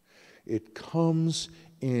 It comes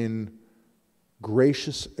in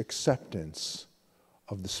gracious acceptance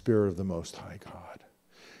of the Spirit of the Most High God.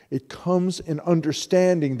 It comes in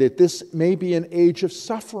understanding that this may be an age of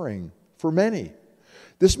suffering for many.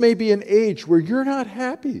 This may be an age where you're not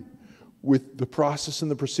happy with the process and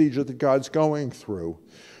the procedure that God's going through.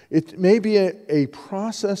 It may be a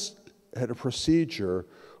process and a procedure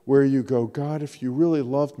where you go, God, if you really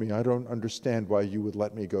loved me, I don't understand why you would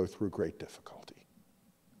let me go through great difficulty.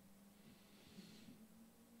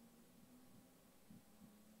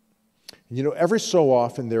 You know, every so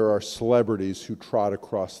often there are celebrities who trot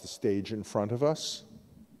across the stage in front of us.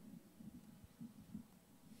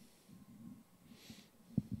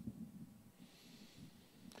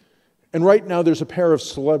 And right now there's a pair of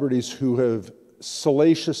celebrities who have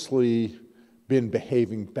salaciously been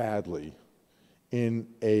behaving badly in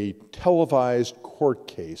a televised court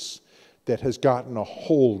case that has gotten a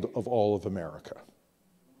hold of all of America.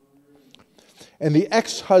 And the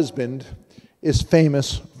ex-husband is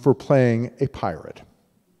famous for playing a pirate.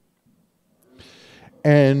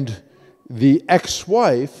 And the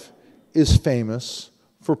ex-wife is famous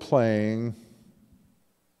for playing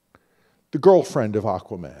the girlfriend of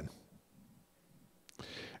Aquaman.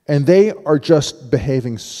 And they are just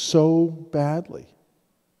behaving so badly.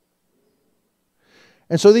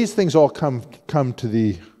 And so these things all come to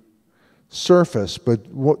the surface, but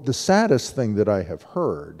the saddest thing that I have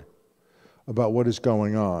heard about what is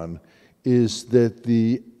going on is that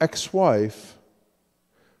the ex-wife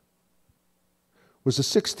was a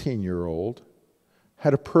 16-year-old,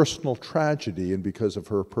 had a personal tragedy, and because of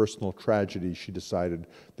her personal tragedy, she decided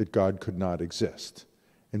that God could not exist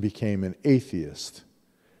and became an atheist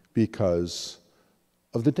because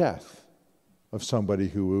of the death of somebody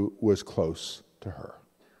who was close to her.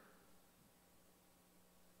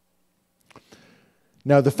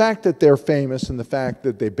 Now, the fact that they're famous and the fact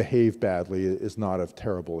that they behave badly is not of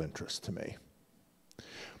terrible interest to me.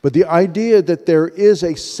 But the idea that there is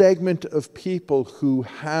a segment of people who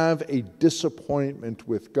have a disappointment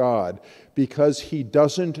with God because He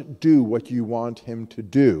doesn't do what you want Him to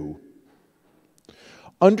do,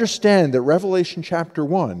 understand that Revelation chapter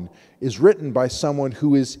 1 is written by someone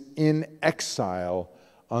who is in exile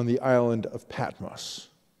on the island of Patmos.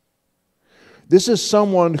 This is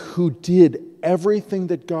someone who did everything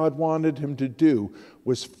that God wanted him to do,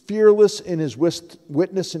 was fearless in his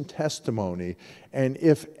witness and testimony, and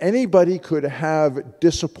if anybody could have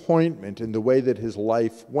disappointment in the way that his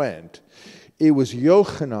life went, it was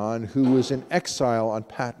Yochanan, who was in exile on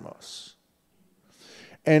Patmos.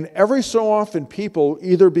 And every so often people,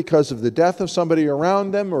 either because of the death of somebody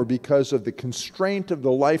around them or because of the constraint of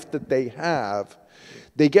the life that they have,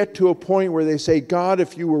 they get to a point where they say, God,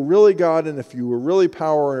 if you were really God and if you were really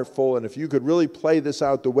powerful and if you could really play this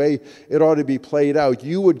out the way it ought to be played out,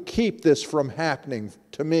 you would keep this from happening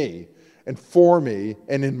to me and for me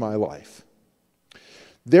and in my life.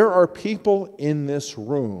 There are people in this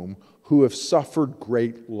room who have suffered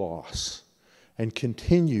great loss and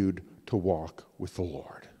continued to walk with the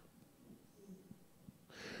Lord.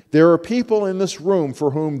 There are people in this room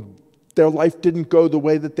for whom their life didn't go the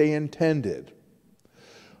way that they intended.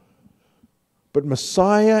 But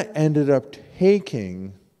Messiah ended up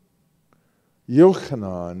taking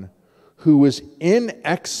Yochanan, who was in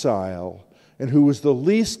exile and who was the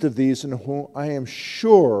least of these, and whom I am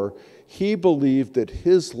sure he believed that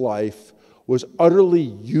his life was utterly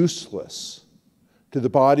useless to the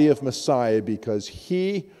body of Messiah because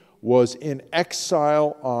he was in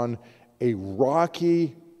exile on a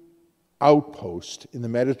rocky outpost in the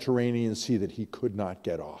Mediterranean Sea that he could not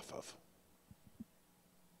get off of.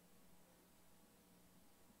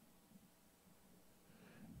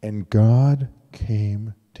 And God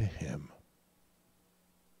came to him.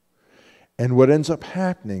 And what ends up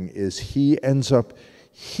happening is he ends up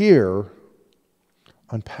here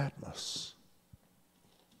on Patmos.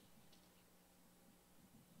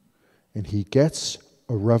 And he gets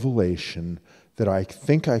a revelation that I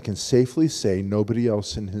think I can safely say nobody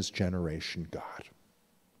else in his generation got.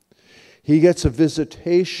 He gets a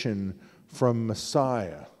visitation from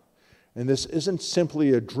Messiah. And this isn't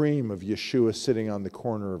simply a dream of Yeshua sitting on the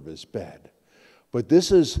corner of his bed, but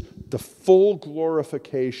this is the full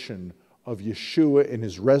glorification of Yeshua in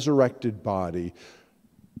his resurrected body,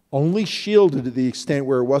 only shielded to the extent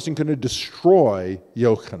where it wasn't going to destroy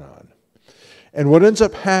Yochanan. And what ends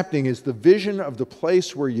up happening is the vision of the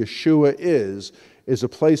place where Yeshua is a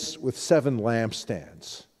place with 7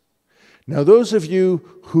 lampstands. Now, those of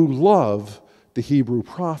you who love the Hebrew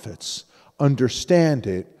prophets understand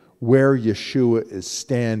it where Yeshua is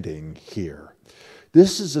standing here.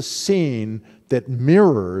 This is a scene that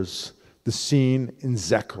mirrors the scene in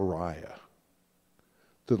Zechariah,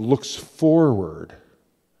 that looks forward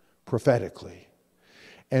prophetically.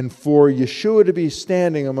 And for Yeshua to be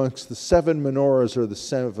standing amongst the 7 menorahs or the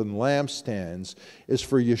 7 lampstands is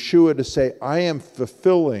for Yeshua to say, I am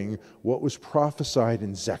fulfilling what was prophesied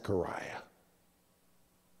in Zechariah.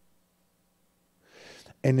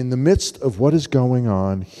 And in the midst of what is going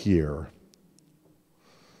on here,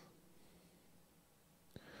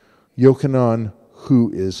 Yochanan,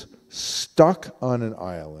 who is stuck on an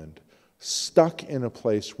island, stuck in a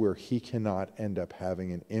place where he cannot end up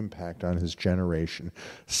having an impact on his generation,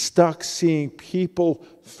 stuck seeing people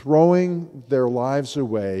throwing their lives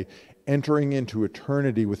away, entering into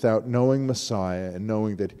eternity without knowing Messiah and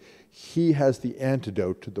knowing that he has the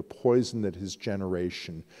antidote to the poison that his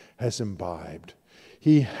generation has imbibed.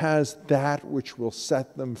 He has that which will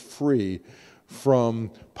set them free from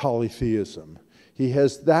polytheism. He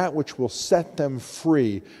has that which will set them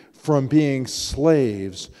free from being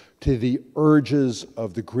slaves to the urges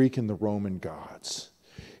of the Greek and the Roman gods.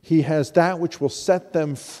 He has that which will set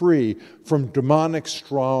them free from demonic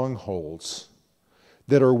strongholds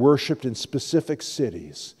that are worshipped in specific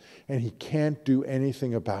cities, and he can't do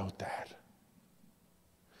anything about that.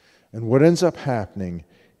 And what ends up happening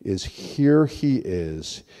is here he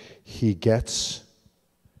is. He gets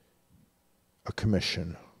a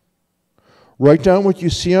commission. Write down what you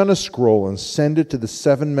see on a scroll and send it to the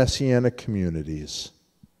 7 Messianic communities.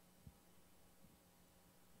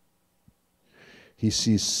 He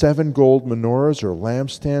sees 7 gold menorahs or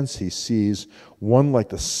lampstands. He sees one like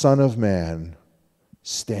the Son of Man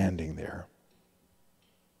standing there.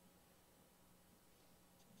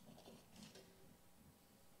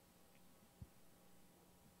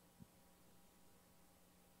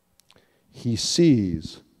 He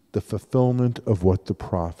sees the fulfillment of what the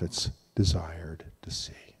prophets desired to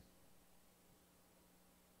see.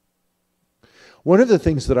 One of the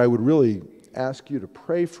things that I would really ask you to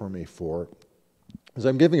pray for me for is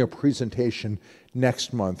I'm giving a presentation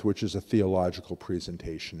next month, which is a theological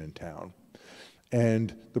presentation in town.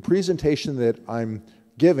 And the presentation that I'm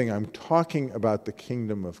giving, I'm talking about the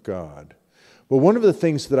kingdom of God. But one of the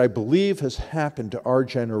things that I believe has happened to our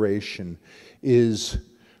generation is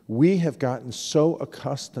we have gotten so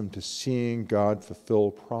accustomed to seeing God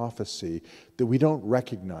fulfill prophecy that we don't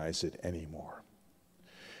recognize it anymore.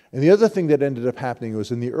 And the other thing that ended up happening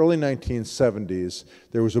was in the early 1970s,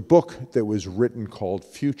 there was a book that was written called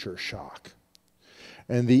Future Shock.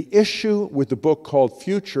 And the issue with the book called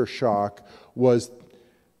Future Shock was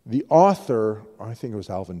the author, I think it was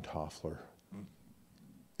Alvin Toffler.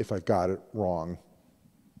 If I've got it wrong,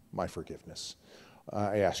 my forgiveness.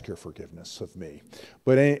 I ask your forgiveness of me.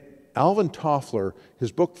 But Alvin Toffler,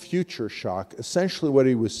 his book Future Shock, essentially what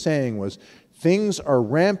he was saying was things are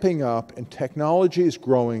ramping up and technology is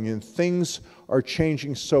growing and things are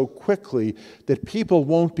changing so quickly that people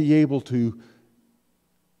won't be able to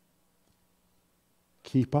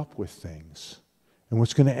keep up with things. And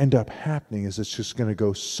what's going to end up happening is it's just going to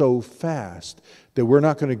go so fast that we're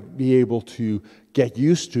not going to be able to get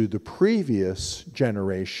used to the previous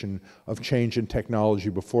generation of change in technology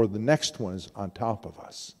before the next one is on top of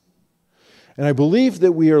us. And I believe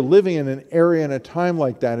that we are living in an area and a time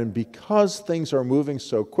like that, and because things are moving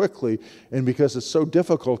so quickly, and because it's so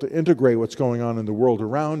difficult to integrate what's going on in the world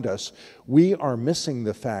around us, we are missing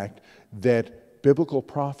the fact that biblical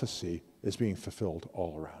prophecy is being fulfilled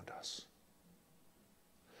all around us.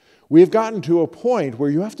 We have gotten to a point where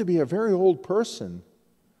you have to be a very old person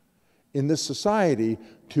in this society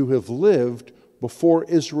to have lived before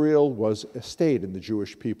Israel was a state and the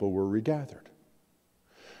Jewish people were regathered.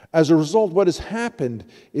 As a result, what has happened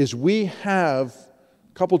is we have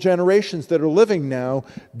a couple generations that are living now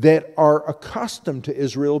that are accustomed to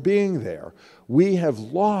Israel being there. We have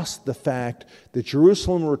lost the fact that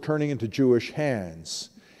Jerusalem returning into Jewish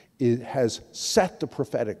hands has set the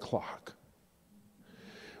prophetic clock.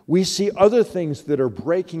 We see other things that are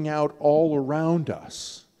breaking out all around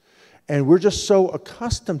us. And we're just so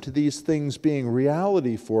accustomed to these things being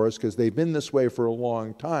reality for us because they've been this way for a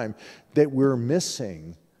long time that we're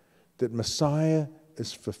missing that Messiah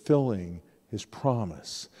is fulfilling his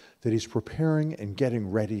promise, that he's preparing and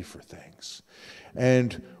getting ready for things.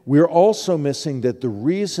 And we're also missing that the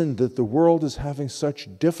reason that the world is having such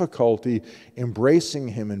difficulty embracing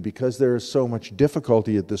him, and because there is so much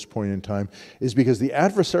difficulty at this point in time, is because the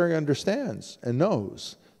adversary understands and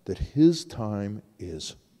knows that his time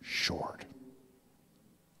is short.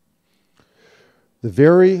 The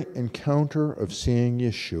very encounter of seeing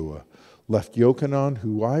Yeshua left Yochanan,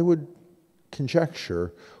 who I would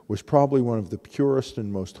conjecture was probably one of the purest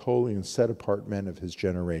and most holy and set-apart men of his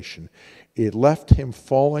generation. It left him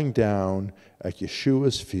falling down at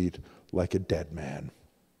Yeshua's feet like a dead man.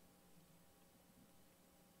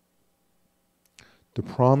 The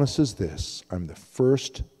promise is this: I'm the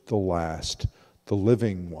first, the last, the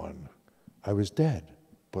living one. I was dead,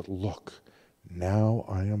 but look, now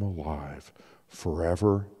I am alive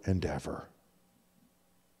forever and ever.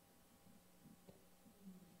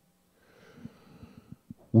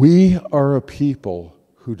 We are a people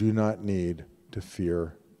who do not need to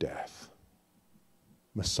fear death.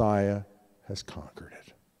 Messiah has conquered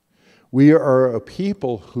it. We are a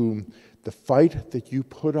people whom the fight that you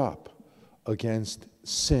put up against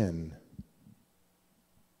sin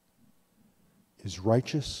is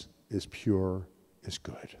righteous, is pure, is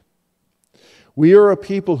good. We are a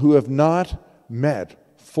people who have not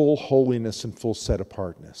met full holiness and full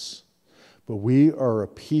set-apartness, but we are a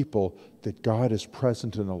people that God is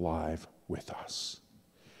present and alive with us.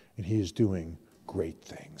 And he is doing great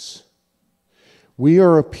things. We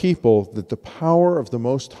are a people that the power of the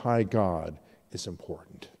Most High God is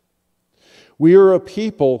important. We are a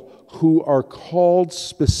people who are called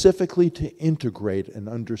specifically to integrate an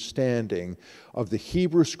understanding of the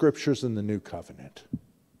Hebrew Scriptures and the New Covenant.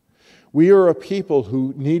 We are a people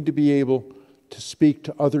who need to be able to speak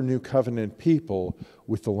to other New Covenant people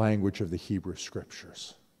with the language of the Hebrew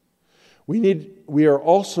Scriptures. We are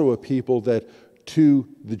also a people that, to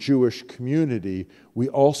the Jewish community, we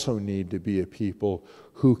also need to be a people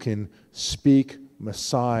who can speak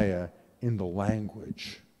Messiah in the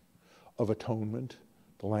language of atonement,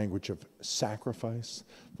 the language of sacrifice,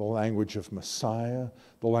 the language of Messiah,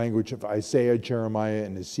 the language of Isaiah, Jeremiah,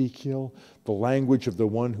 and Ezekiel, the language of the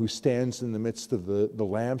one who stands in the midst of the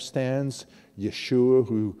lampstands, Yeshua,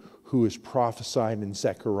 who is prophesied in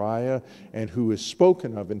Zechariah and who is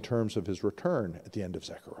spoken of in terms of his return at the end of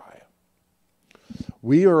Zechariah.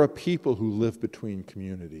 We are a people who live between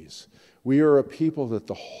communities. We are a people that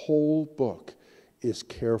the whole book is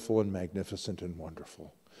careful and magnificent and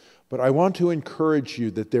wonderful. But I want to encourage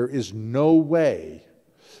you that there is no way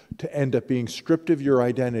to end up being stripped of your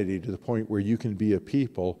identity to the point where you can be a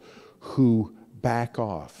people who back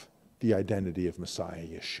off the identity of Messiah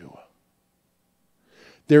Yeshua.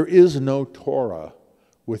 There is no Torah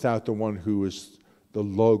without the one who is the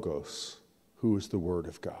Logos, who is the Word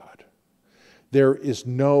of God. There is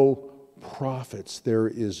no prophets. There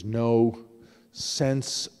is no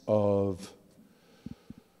sense of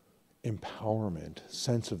empowerment,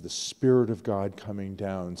 sense of the Spirit of God coming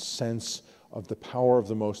down, sense of the power of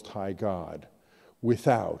the Most High God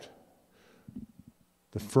without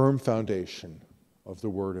the firm foundation of the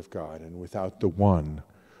Word of God and without the one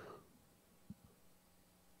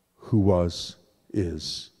who was,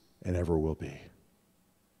 is, and ever will be.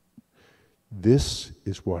 This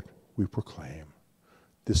is what we proclaim.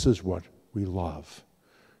 This is what we love.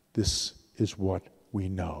 This is what we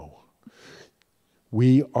know.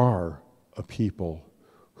 We are a people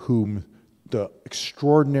whom the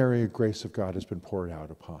extraordinary grace of God has been poured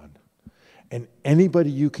out upon. And anybody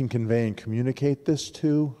you can convey and communicate this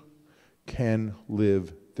to can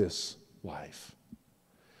live this life.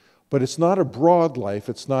 But it's not a broad life.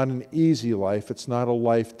 It's not an easy life. It's not a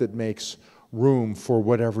life that makes room for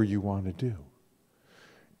whatever you want to do.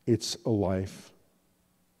 It's a life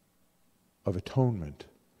of atonement.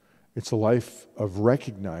 It's a life of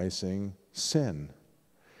recognizing sin.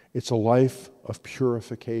 It's a life of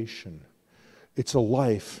purification. It's a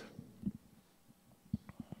life.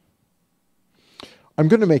 I'm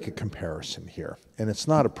going to make a comparison here, and it's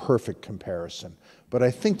not a perfect comparison, but I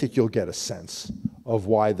think that you'll get a sense of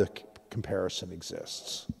why the comparison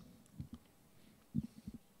exists.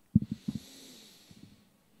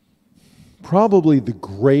 Probably the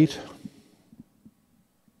great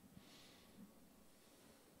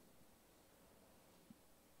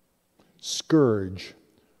scourge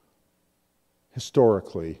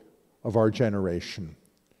historically of our generation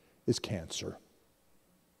is cancer.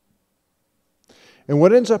 And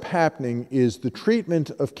what ends up happening is the treatment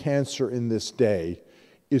of cancer in this day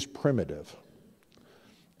is primitive.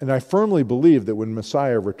 And I firmly believe that when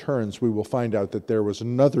Messiah returns, we will find out that there was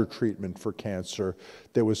another treatment for cancer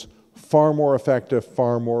that was far more effective,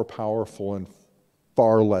 far more powerful, and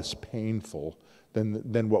far less painful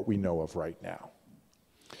than what we know of right now.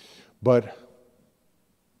 But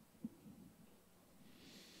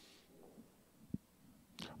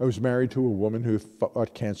I was married to a woman who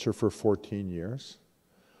fought cancer for 14 years.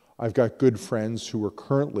 I've got good friends who are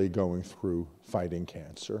currently going through fighting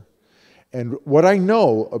cancer. And what I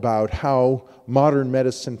know about how modern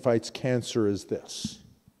medicine fights cancer is this.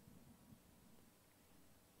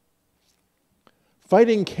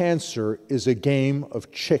 Fighting cancer is a game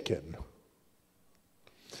of chicken.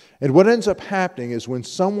 And what ends up happening is when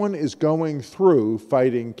someone is going through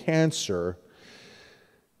fighting cancer,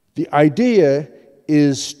 the idea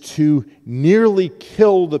is to nearly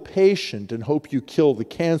kill the patient and hope you kill the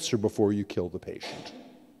cancer before you kill the patient.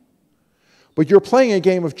 But you're playing a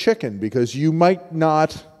game of chicken because you might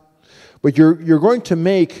not, but you're going to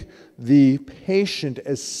make the patient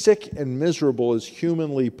as sick and miserable as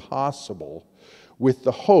humanly possible with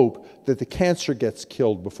the hope that the cancer gets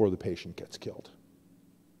killed before the patient gets killed.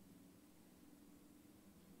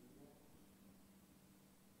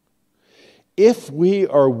 If we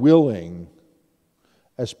are willing,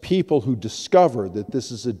 as people who discover that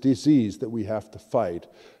this is a disease that we have to fight,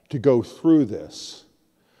 to go through this,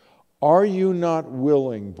 are you not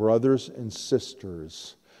willing, brothers and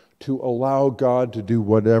sisters, to allow God to do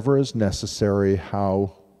whatever is necessary,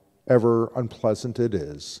 however unpleasant it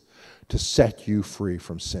is, to set you free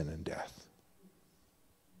from sin and death?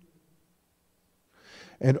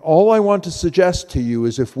 And all I want to suggest to you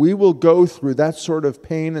is if we will go through that sort of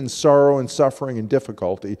pain and sorrow and suffering and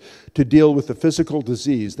difficulty to deal with the physical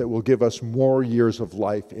disease that will give us more years of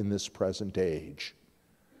life in this present age,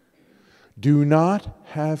 do not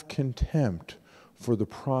have contempt for the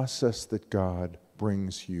process that God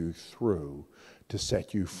brings you through to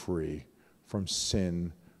set you free from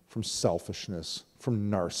sin, from selfishness,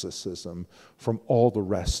 from narcissism, from all the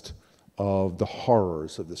rest of the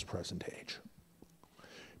horrors of this present age.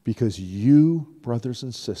 Because you, brothers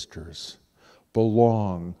and sisters,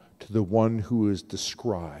 belong to the one who is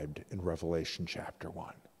described in Revelation chapter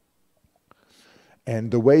 1.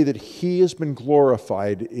 And the way that he has been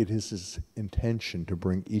glorified, it is his intention to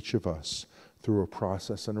bring each of us through a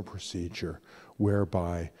process and a procedure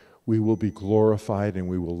whereby we will be glorified and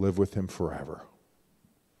we will live with him forever.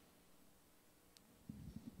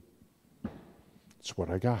 That's what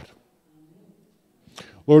I got.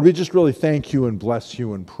 Lord, we just really thank you and bless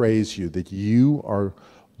you and praise you that you are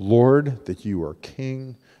Lord, that you are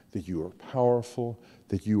King, that you are powerful,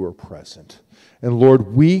 that you are present. And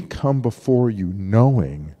Lord, we come before you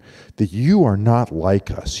knowing that you are not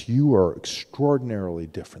like us. You are extraordinarily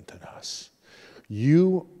different than us.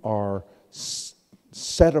 You are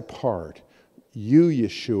set apart. You,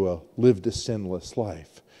 Yeshua, lived a sinless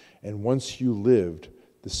life. And once you lived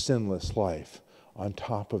the sinless life, on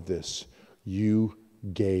top of this, you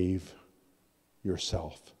gave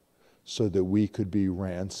yourself so that we could be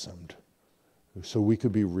ransomed, so we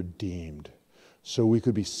could be redeemed, so we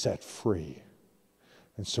could be set free,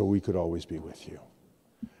 and so we could always be with you.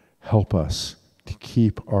 Help us to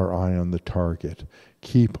keep our eye on the target,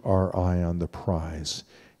 keep our eye on the prize,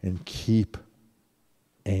 and keep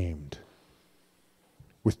aimed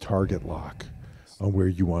with target lock on where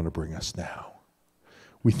you want to bring us now.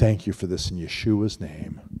 We thank you for this in Yeshua's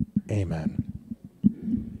name. Amen.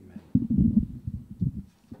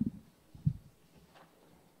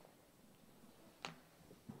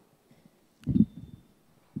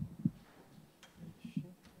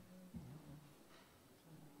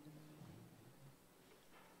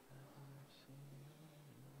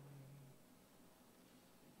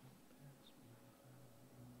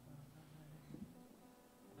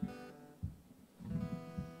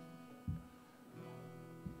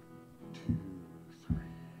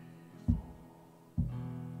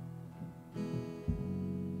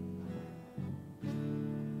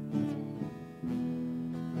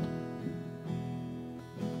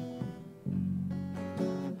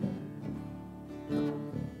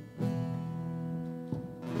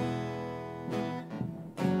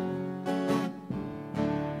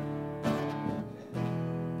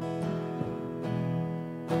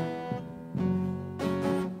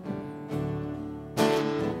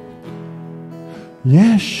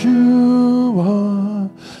 Yeshua,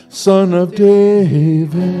 Son of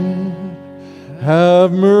David,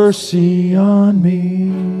 have mercy on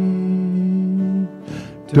me.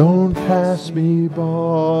 Don't pass me by.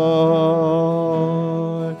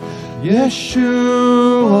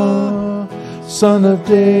 Yeshua, Son of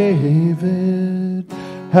David,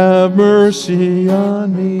 have mercy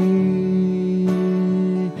on me.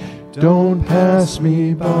 Don't pass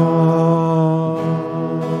me by.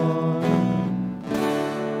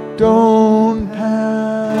 Don't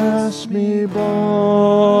pass me by.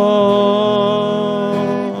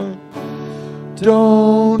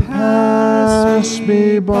 Don't pass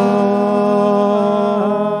me by.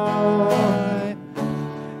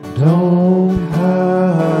 Don't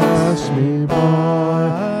pass me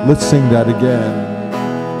by. Let's sing that again.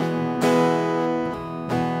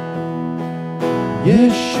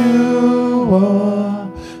 Yeshua,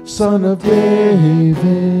 Son of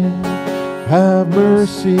David, have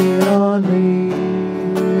mercy on me.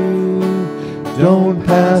 Don't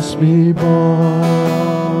pass me by.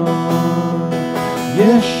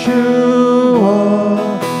 Yeshua,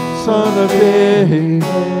 Son of David,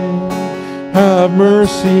 have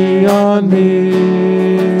mercy on me.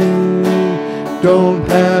 Don't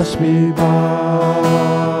pass me by.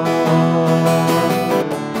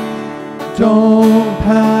 Don't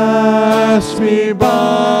pass me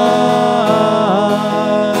by.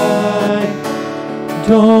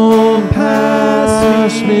 Don't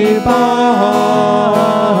pass me by.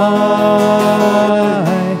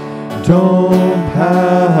 Don't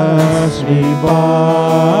pass me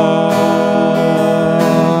by.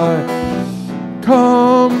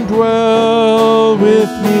 Come dwell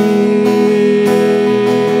with me.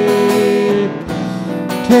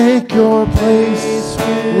 Take your place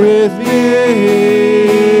with me.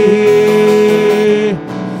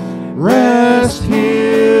 Rest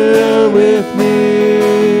here with me.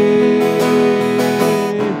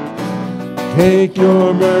 Take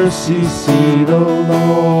your mercy seat, O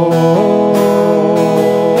Lord.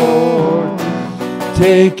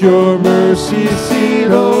 Take your mercy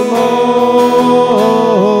seat, O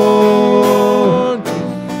Lord.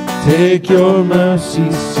 Take your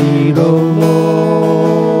mercy seat, O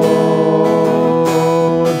Lord.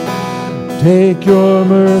 Take your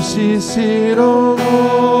mercy seat, O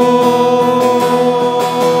Lord.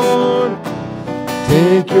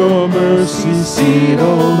 Take your mercy seat,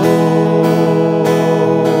 O Lord.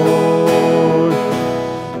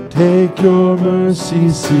 Take your mercy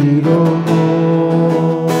seat, O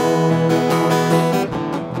Lord.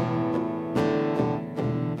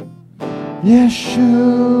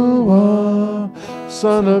 Yeshua,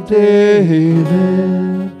 Son of David,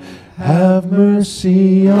 have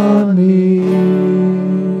mercy on me.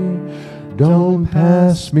 Don't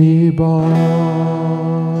pass me by.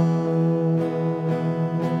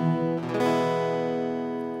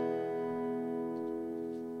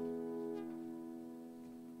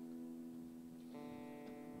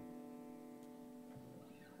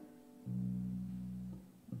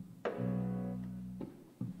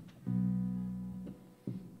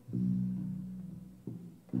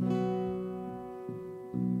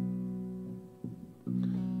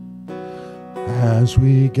 As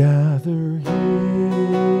we gather here,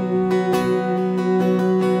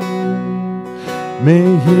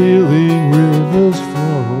 may healing rivers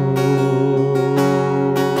flow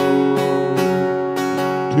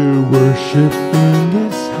to worship in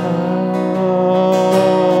this house.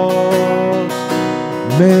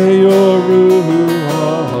 May your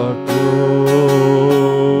Ruach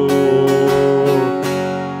flow.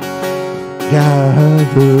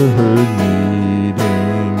 Gather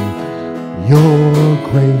your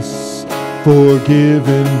grace,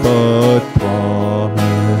 forgiven but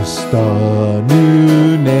promised a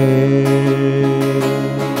new name.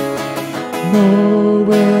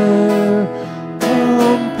 Nowhere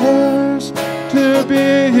compares to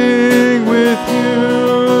being with you.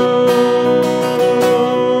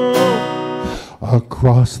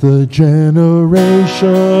 Across the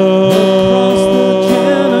generation,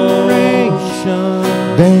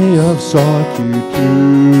 they have sought you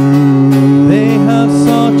too. They have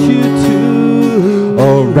sought you too. A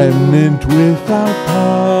remnant without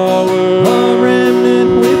power. A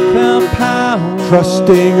remnant without power.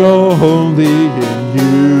 Trusting only in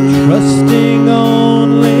you. Trusting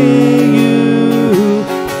only you.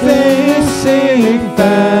 Facing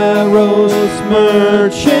pharaohs,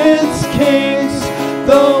 merchants, kings,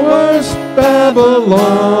 the worst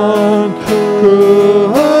Babylon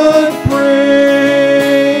could bring.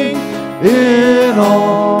 In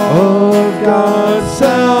all of God's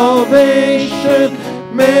salvation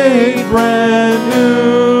made brand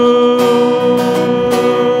new.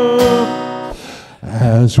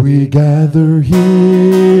 As we gather here,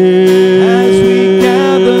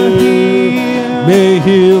 may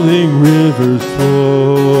healing rivers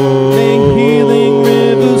flow. May healing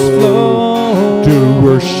rivers flow. To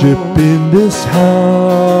worship in this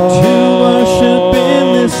house. To worship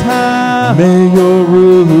in this house. May your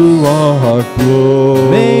Ruach blow.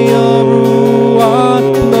 May your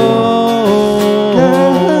Ruach blow.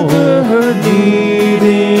 Gather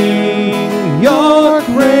needing your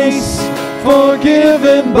grace,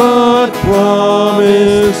 forgiven but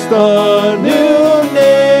promised a new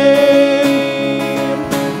name.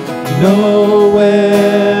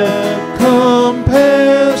 Nowhere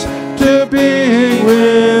compares to being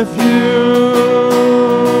with you.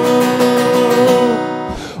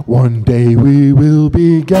 One day we will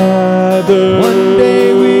be gathered. One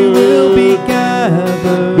day we will be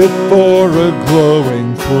gathered before a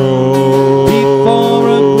glowing throne. before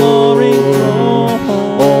a glory throne.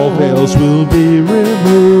 All veils will be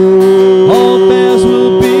removed. All veils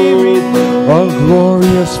will be removed. A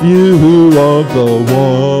glorious view of the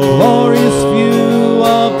one. Glorious view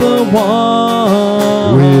of the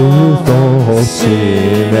one. With all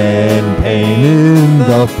sin and pain in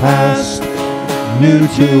the past, new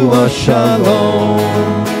to a shalom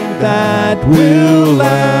that will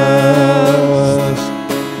last.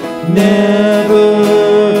 Never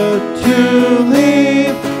to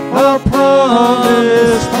leave our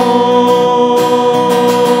promised home.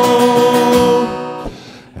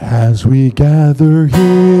 As we gather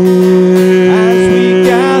here,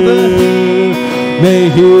 may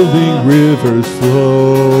healing rivers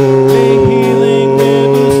flow. May healing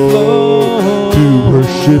rivers flow. To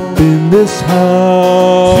worship in this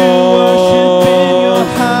house. To worship in your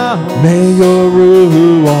house. May your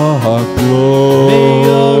Ruach blow. May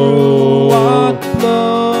your Ruach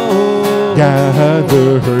blow.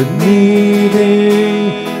 Gather needing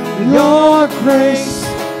your grace,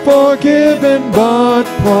 forgiven given but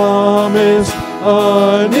promised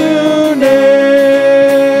a new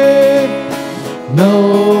name.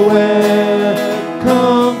 Nowhere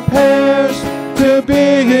compares to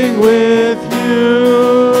being with you.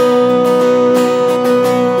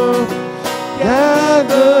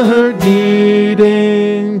 Gathered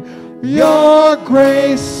needing your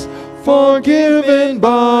grace, forgiven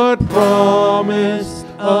but promised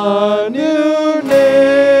a new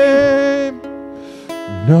name.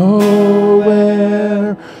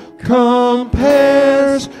 Nowhere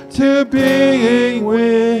compares to being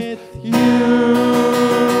with you.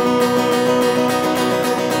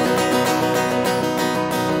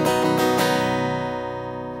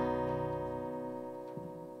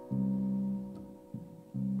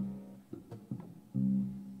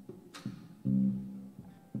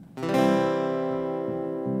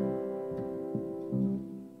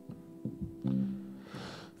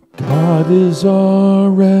 God is our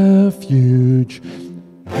refuge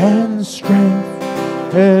and strength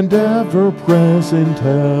and ever-present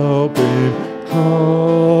help in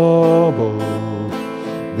trouble.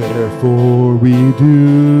 Therefore we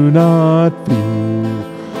do not fear,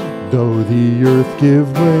 though the earth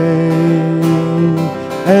give way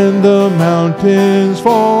and the mountains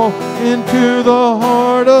fall into the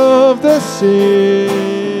heart of the sea.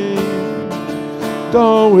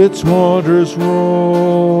 Though its waters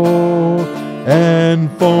roar and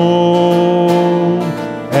foam,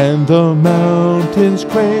 and the mountains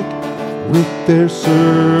quake with their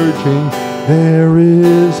surging, there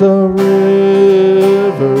is a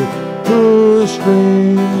river whose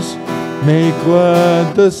streams make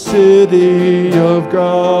glad the city of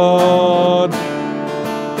God,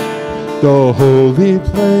 the holy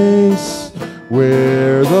place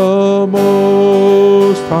where the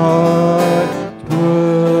Most High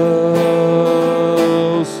dwells.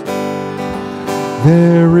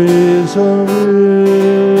 There is a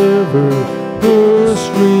river whose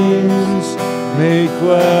streams make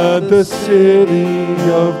glad the city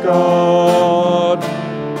of God,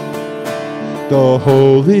 the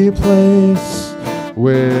holy place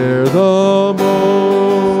where the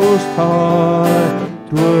Most High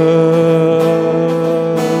dwells.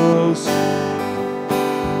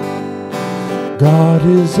 God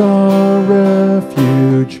is our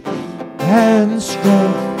refuge and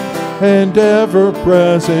strength and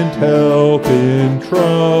ever-present help in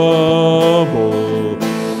trouble.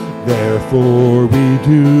 Therefore we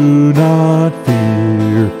do not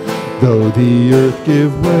fear, though the earth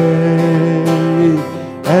give way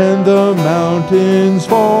and the mountains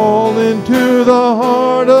fall into the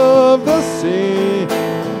heart of the sea.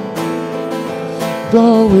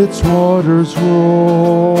 Though its waters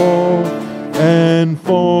roar and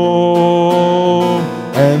foam,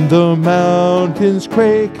 and the mountains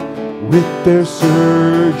quake with their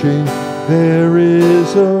surging, there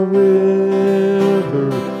is a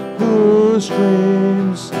river whose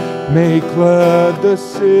streams make glad the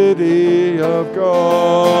city of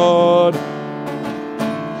God,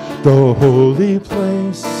 the holy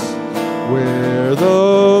place where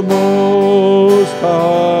the Most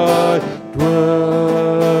High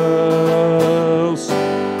dwells.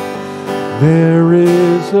 There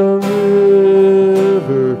is a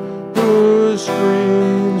river whose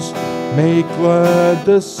streams make glad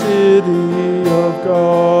the city of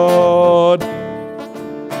God,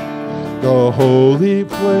 the holy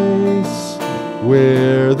place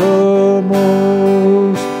where the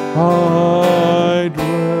Most High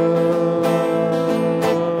dwells.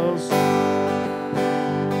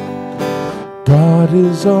 God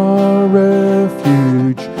is our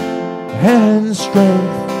refuge and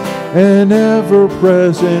strength, an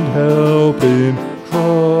ever-present help in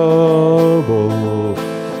trouble.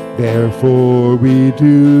 Therefore we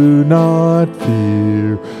do not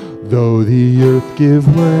fear, though the earth give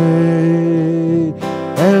way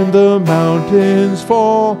and the mountains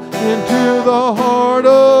fall into the heart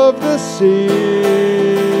of the sea.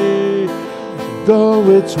 Though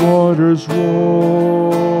its waters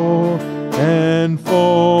roar and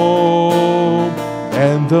foam,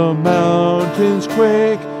 and the mountains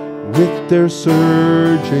quake with their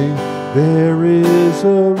surging, there is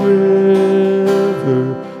a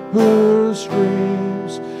river whose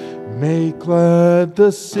streams make glad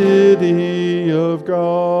the city of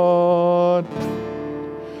God,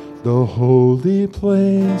 the holy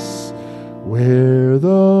place where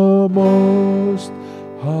the Most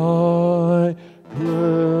High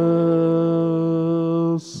dwells.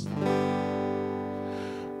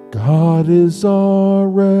 God is our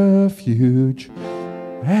refuge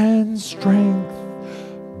and strength.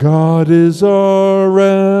 God is our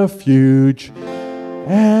refuge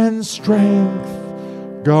and strength.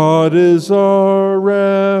 God is our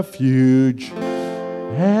refuge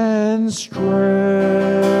and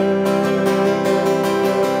strength.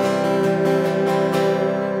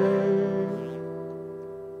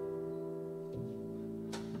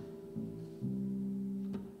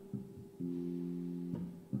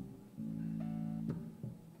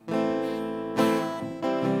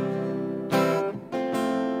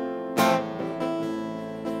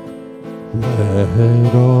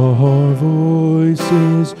 Let our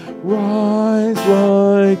voices rise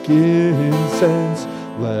like incense.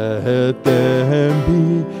 Let them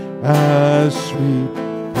be as sweet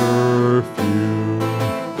perfume.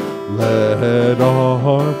 Let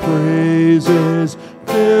our praises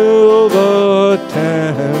fill the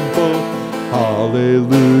temple.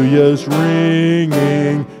 Hallelujahs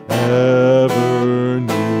ringing ever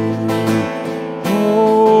new.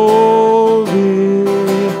 Holy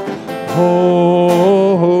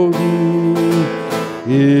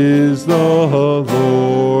is the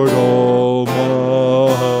Lord Almighty.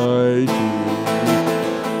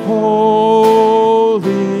 Holy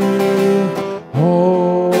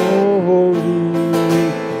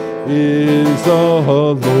is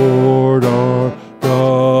the Lord our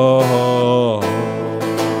God.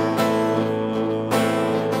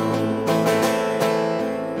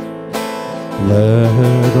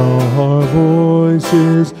 Let our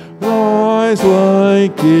voices rise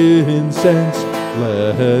like incense.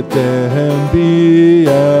 Let them be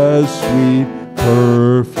as sweet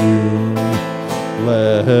perfume.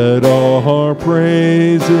 Let our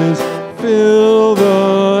praises fill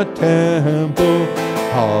the temple.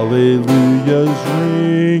 Hallelujahs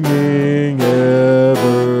ringing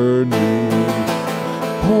ever new.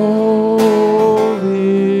 Holy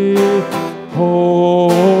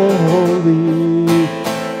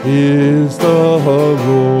is the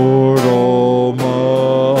Lord Almighty.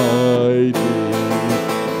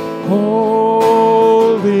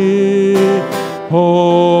 Holy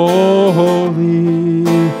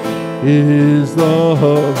is the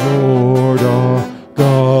Lord our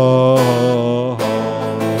God.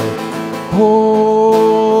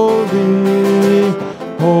 Holy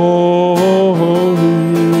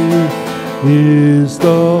is the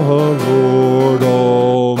Lord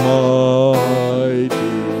Almighty.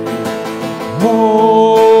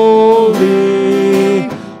 Holy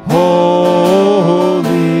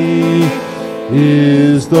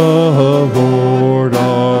is the Lord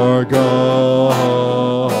our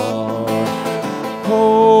God.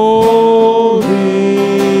 Holy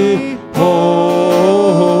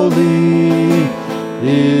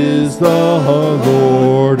is the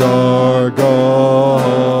Lord our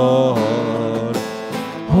God.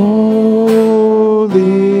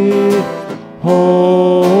 Holy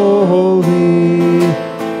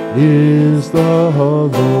is the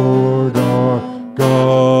Lord our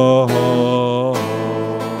God.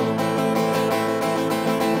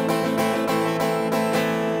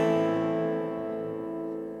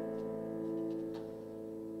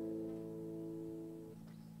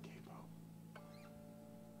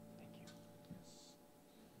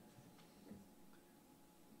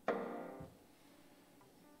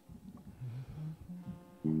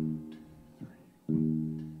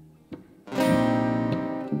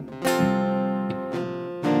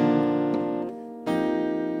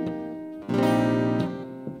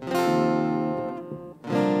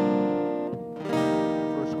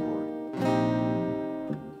 First chord.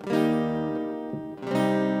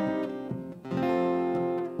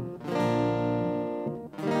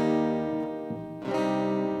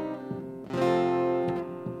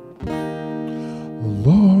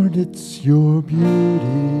 Lord, it's your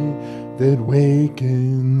beauty that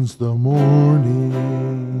wakens the morning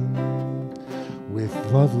with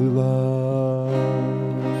lovely light.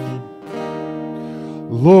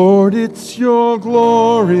 Lord, it's your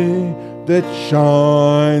glory that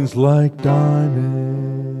shines like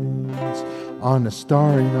diamonds on a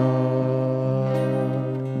starry night.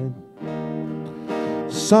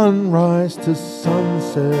 Sunrise to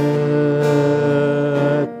sunset,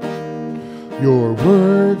 your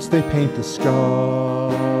words, they paint the sky.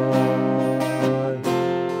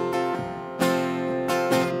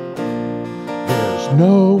 There's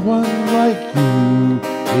no one like you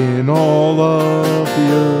in all of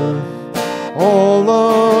the earth. All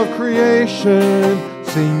of creation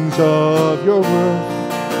sings of your worth.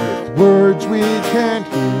 With words we can't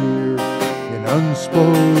hear, an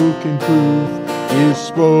unspoken truth is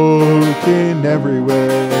spoken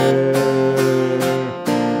everywhere.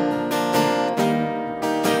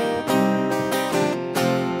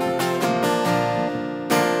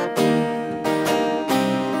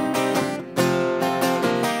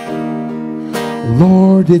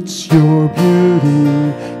 Lord, it's your beauty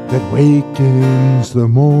that wakens the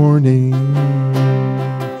morning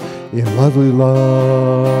in lovely light.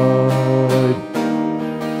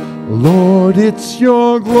 Lord, it's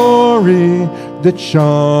your glory that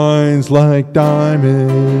shines like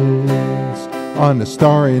diamonds on a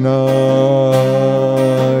starry night.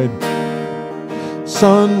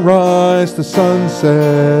 Sunrise to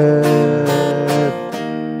sunset,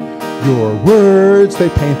 your words, they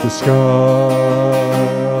paint the sky.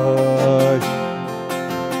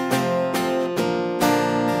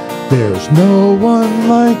 There's no one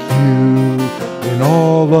like you in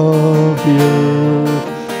all of the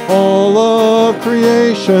earth. All of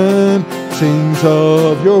creation sings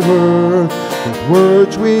of your worth with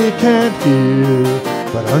words we can't hear,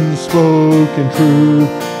 but unspoken truth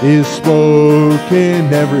is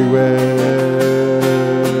spoken everywhere.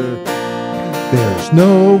 There's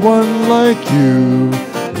no one like you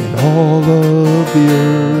in all of the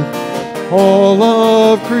earth. All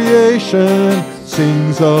of creation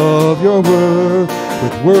sings of your worth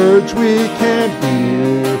with words we can't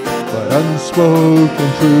hear, but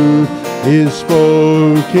unspoken truth is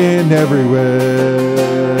spoken everywhere.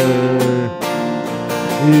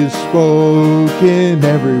 Is spoken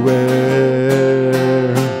everywhere.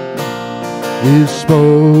 Is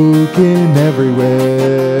spoken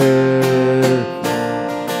everywhere.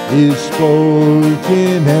 Is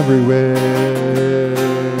spoken everywhere.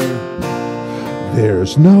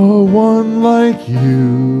 There's no one like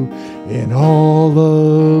you in all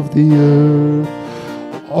of the earth.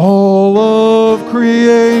 All of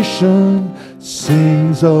creation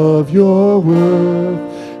sings of your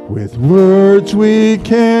worth with words we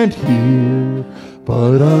can't hear,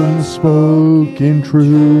 but unspoken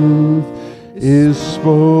truth is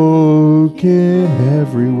spoken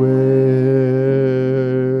everywhere.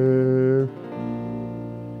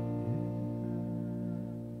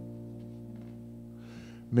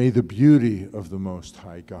 May the beauty of the Most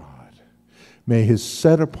High God, may his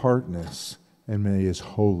set-apartness, and may his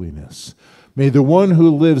holiness, may the one who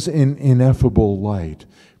lives in ineffable light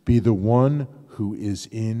be the one who is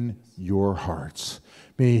in your hearts.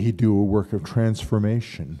 May he do a work of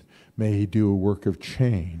transformation. May he do a work of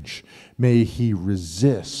change. May he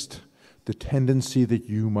resist the tendency that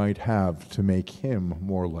you might have to make him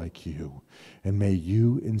more like you. And may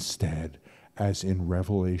you instead, as in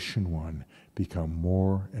Revelation 1, become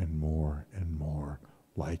more and more and more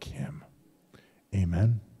like him.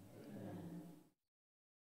 Amen.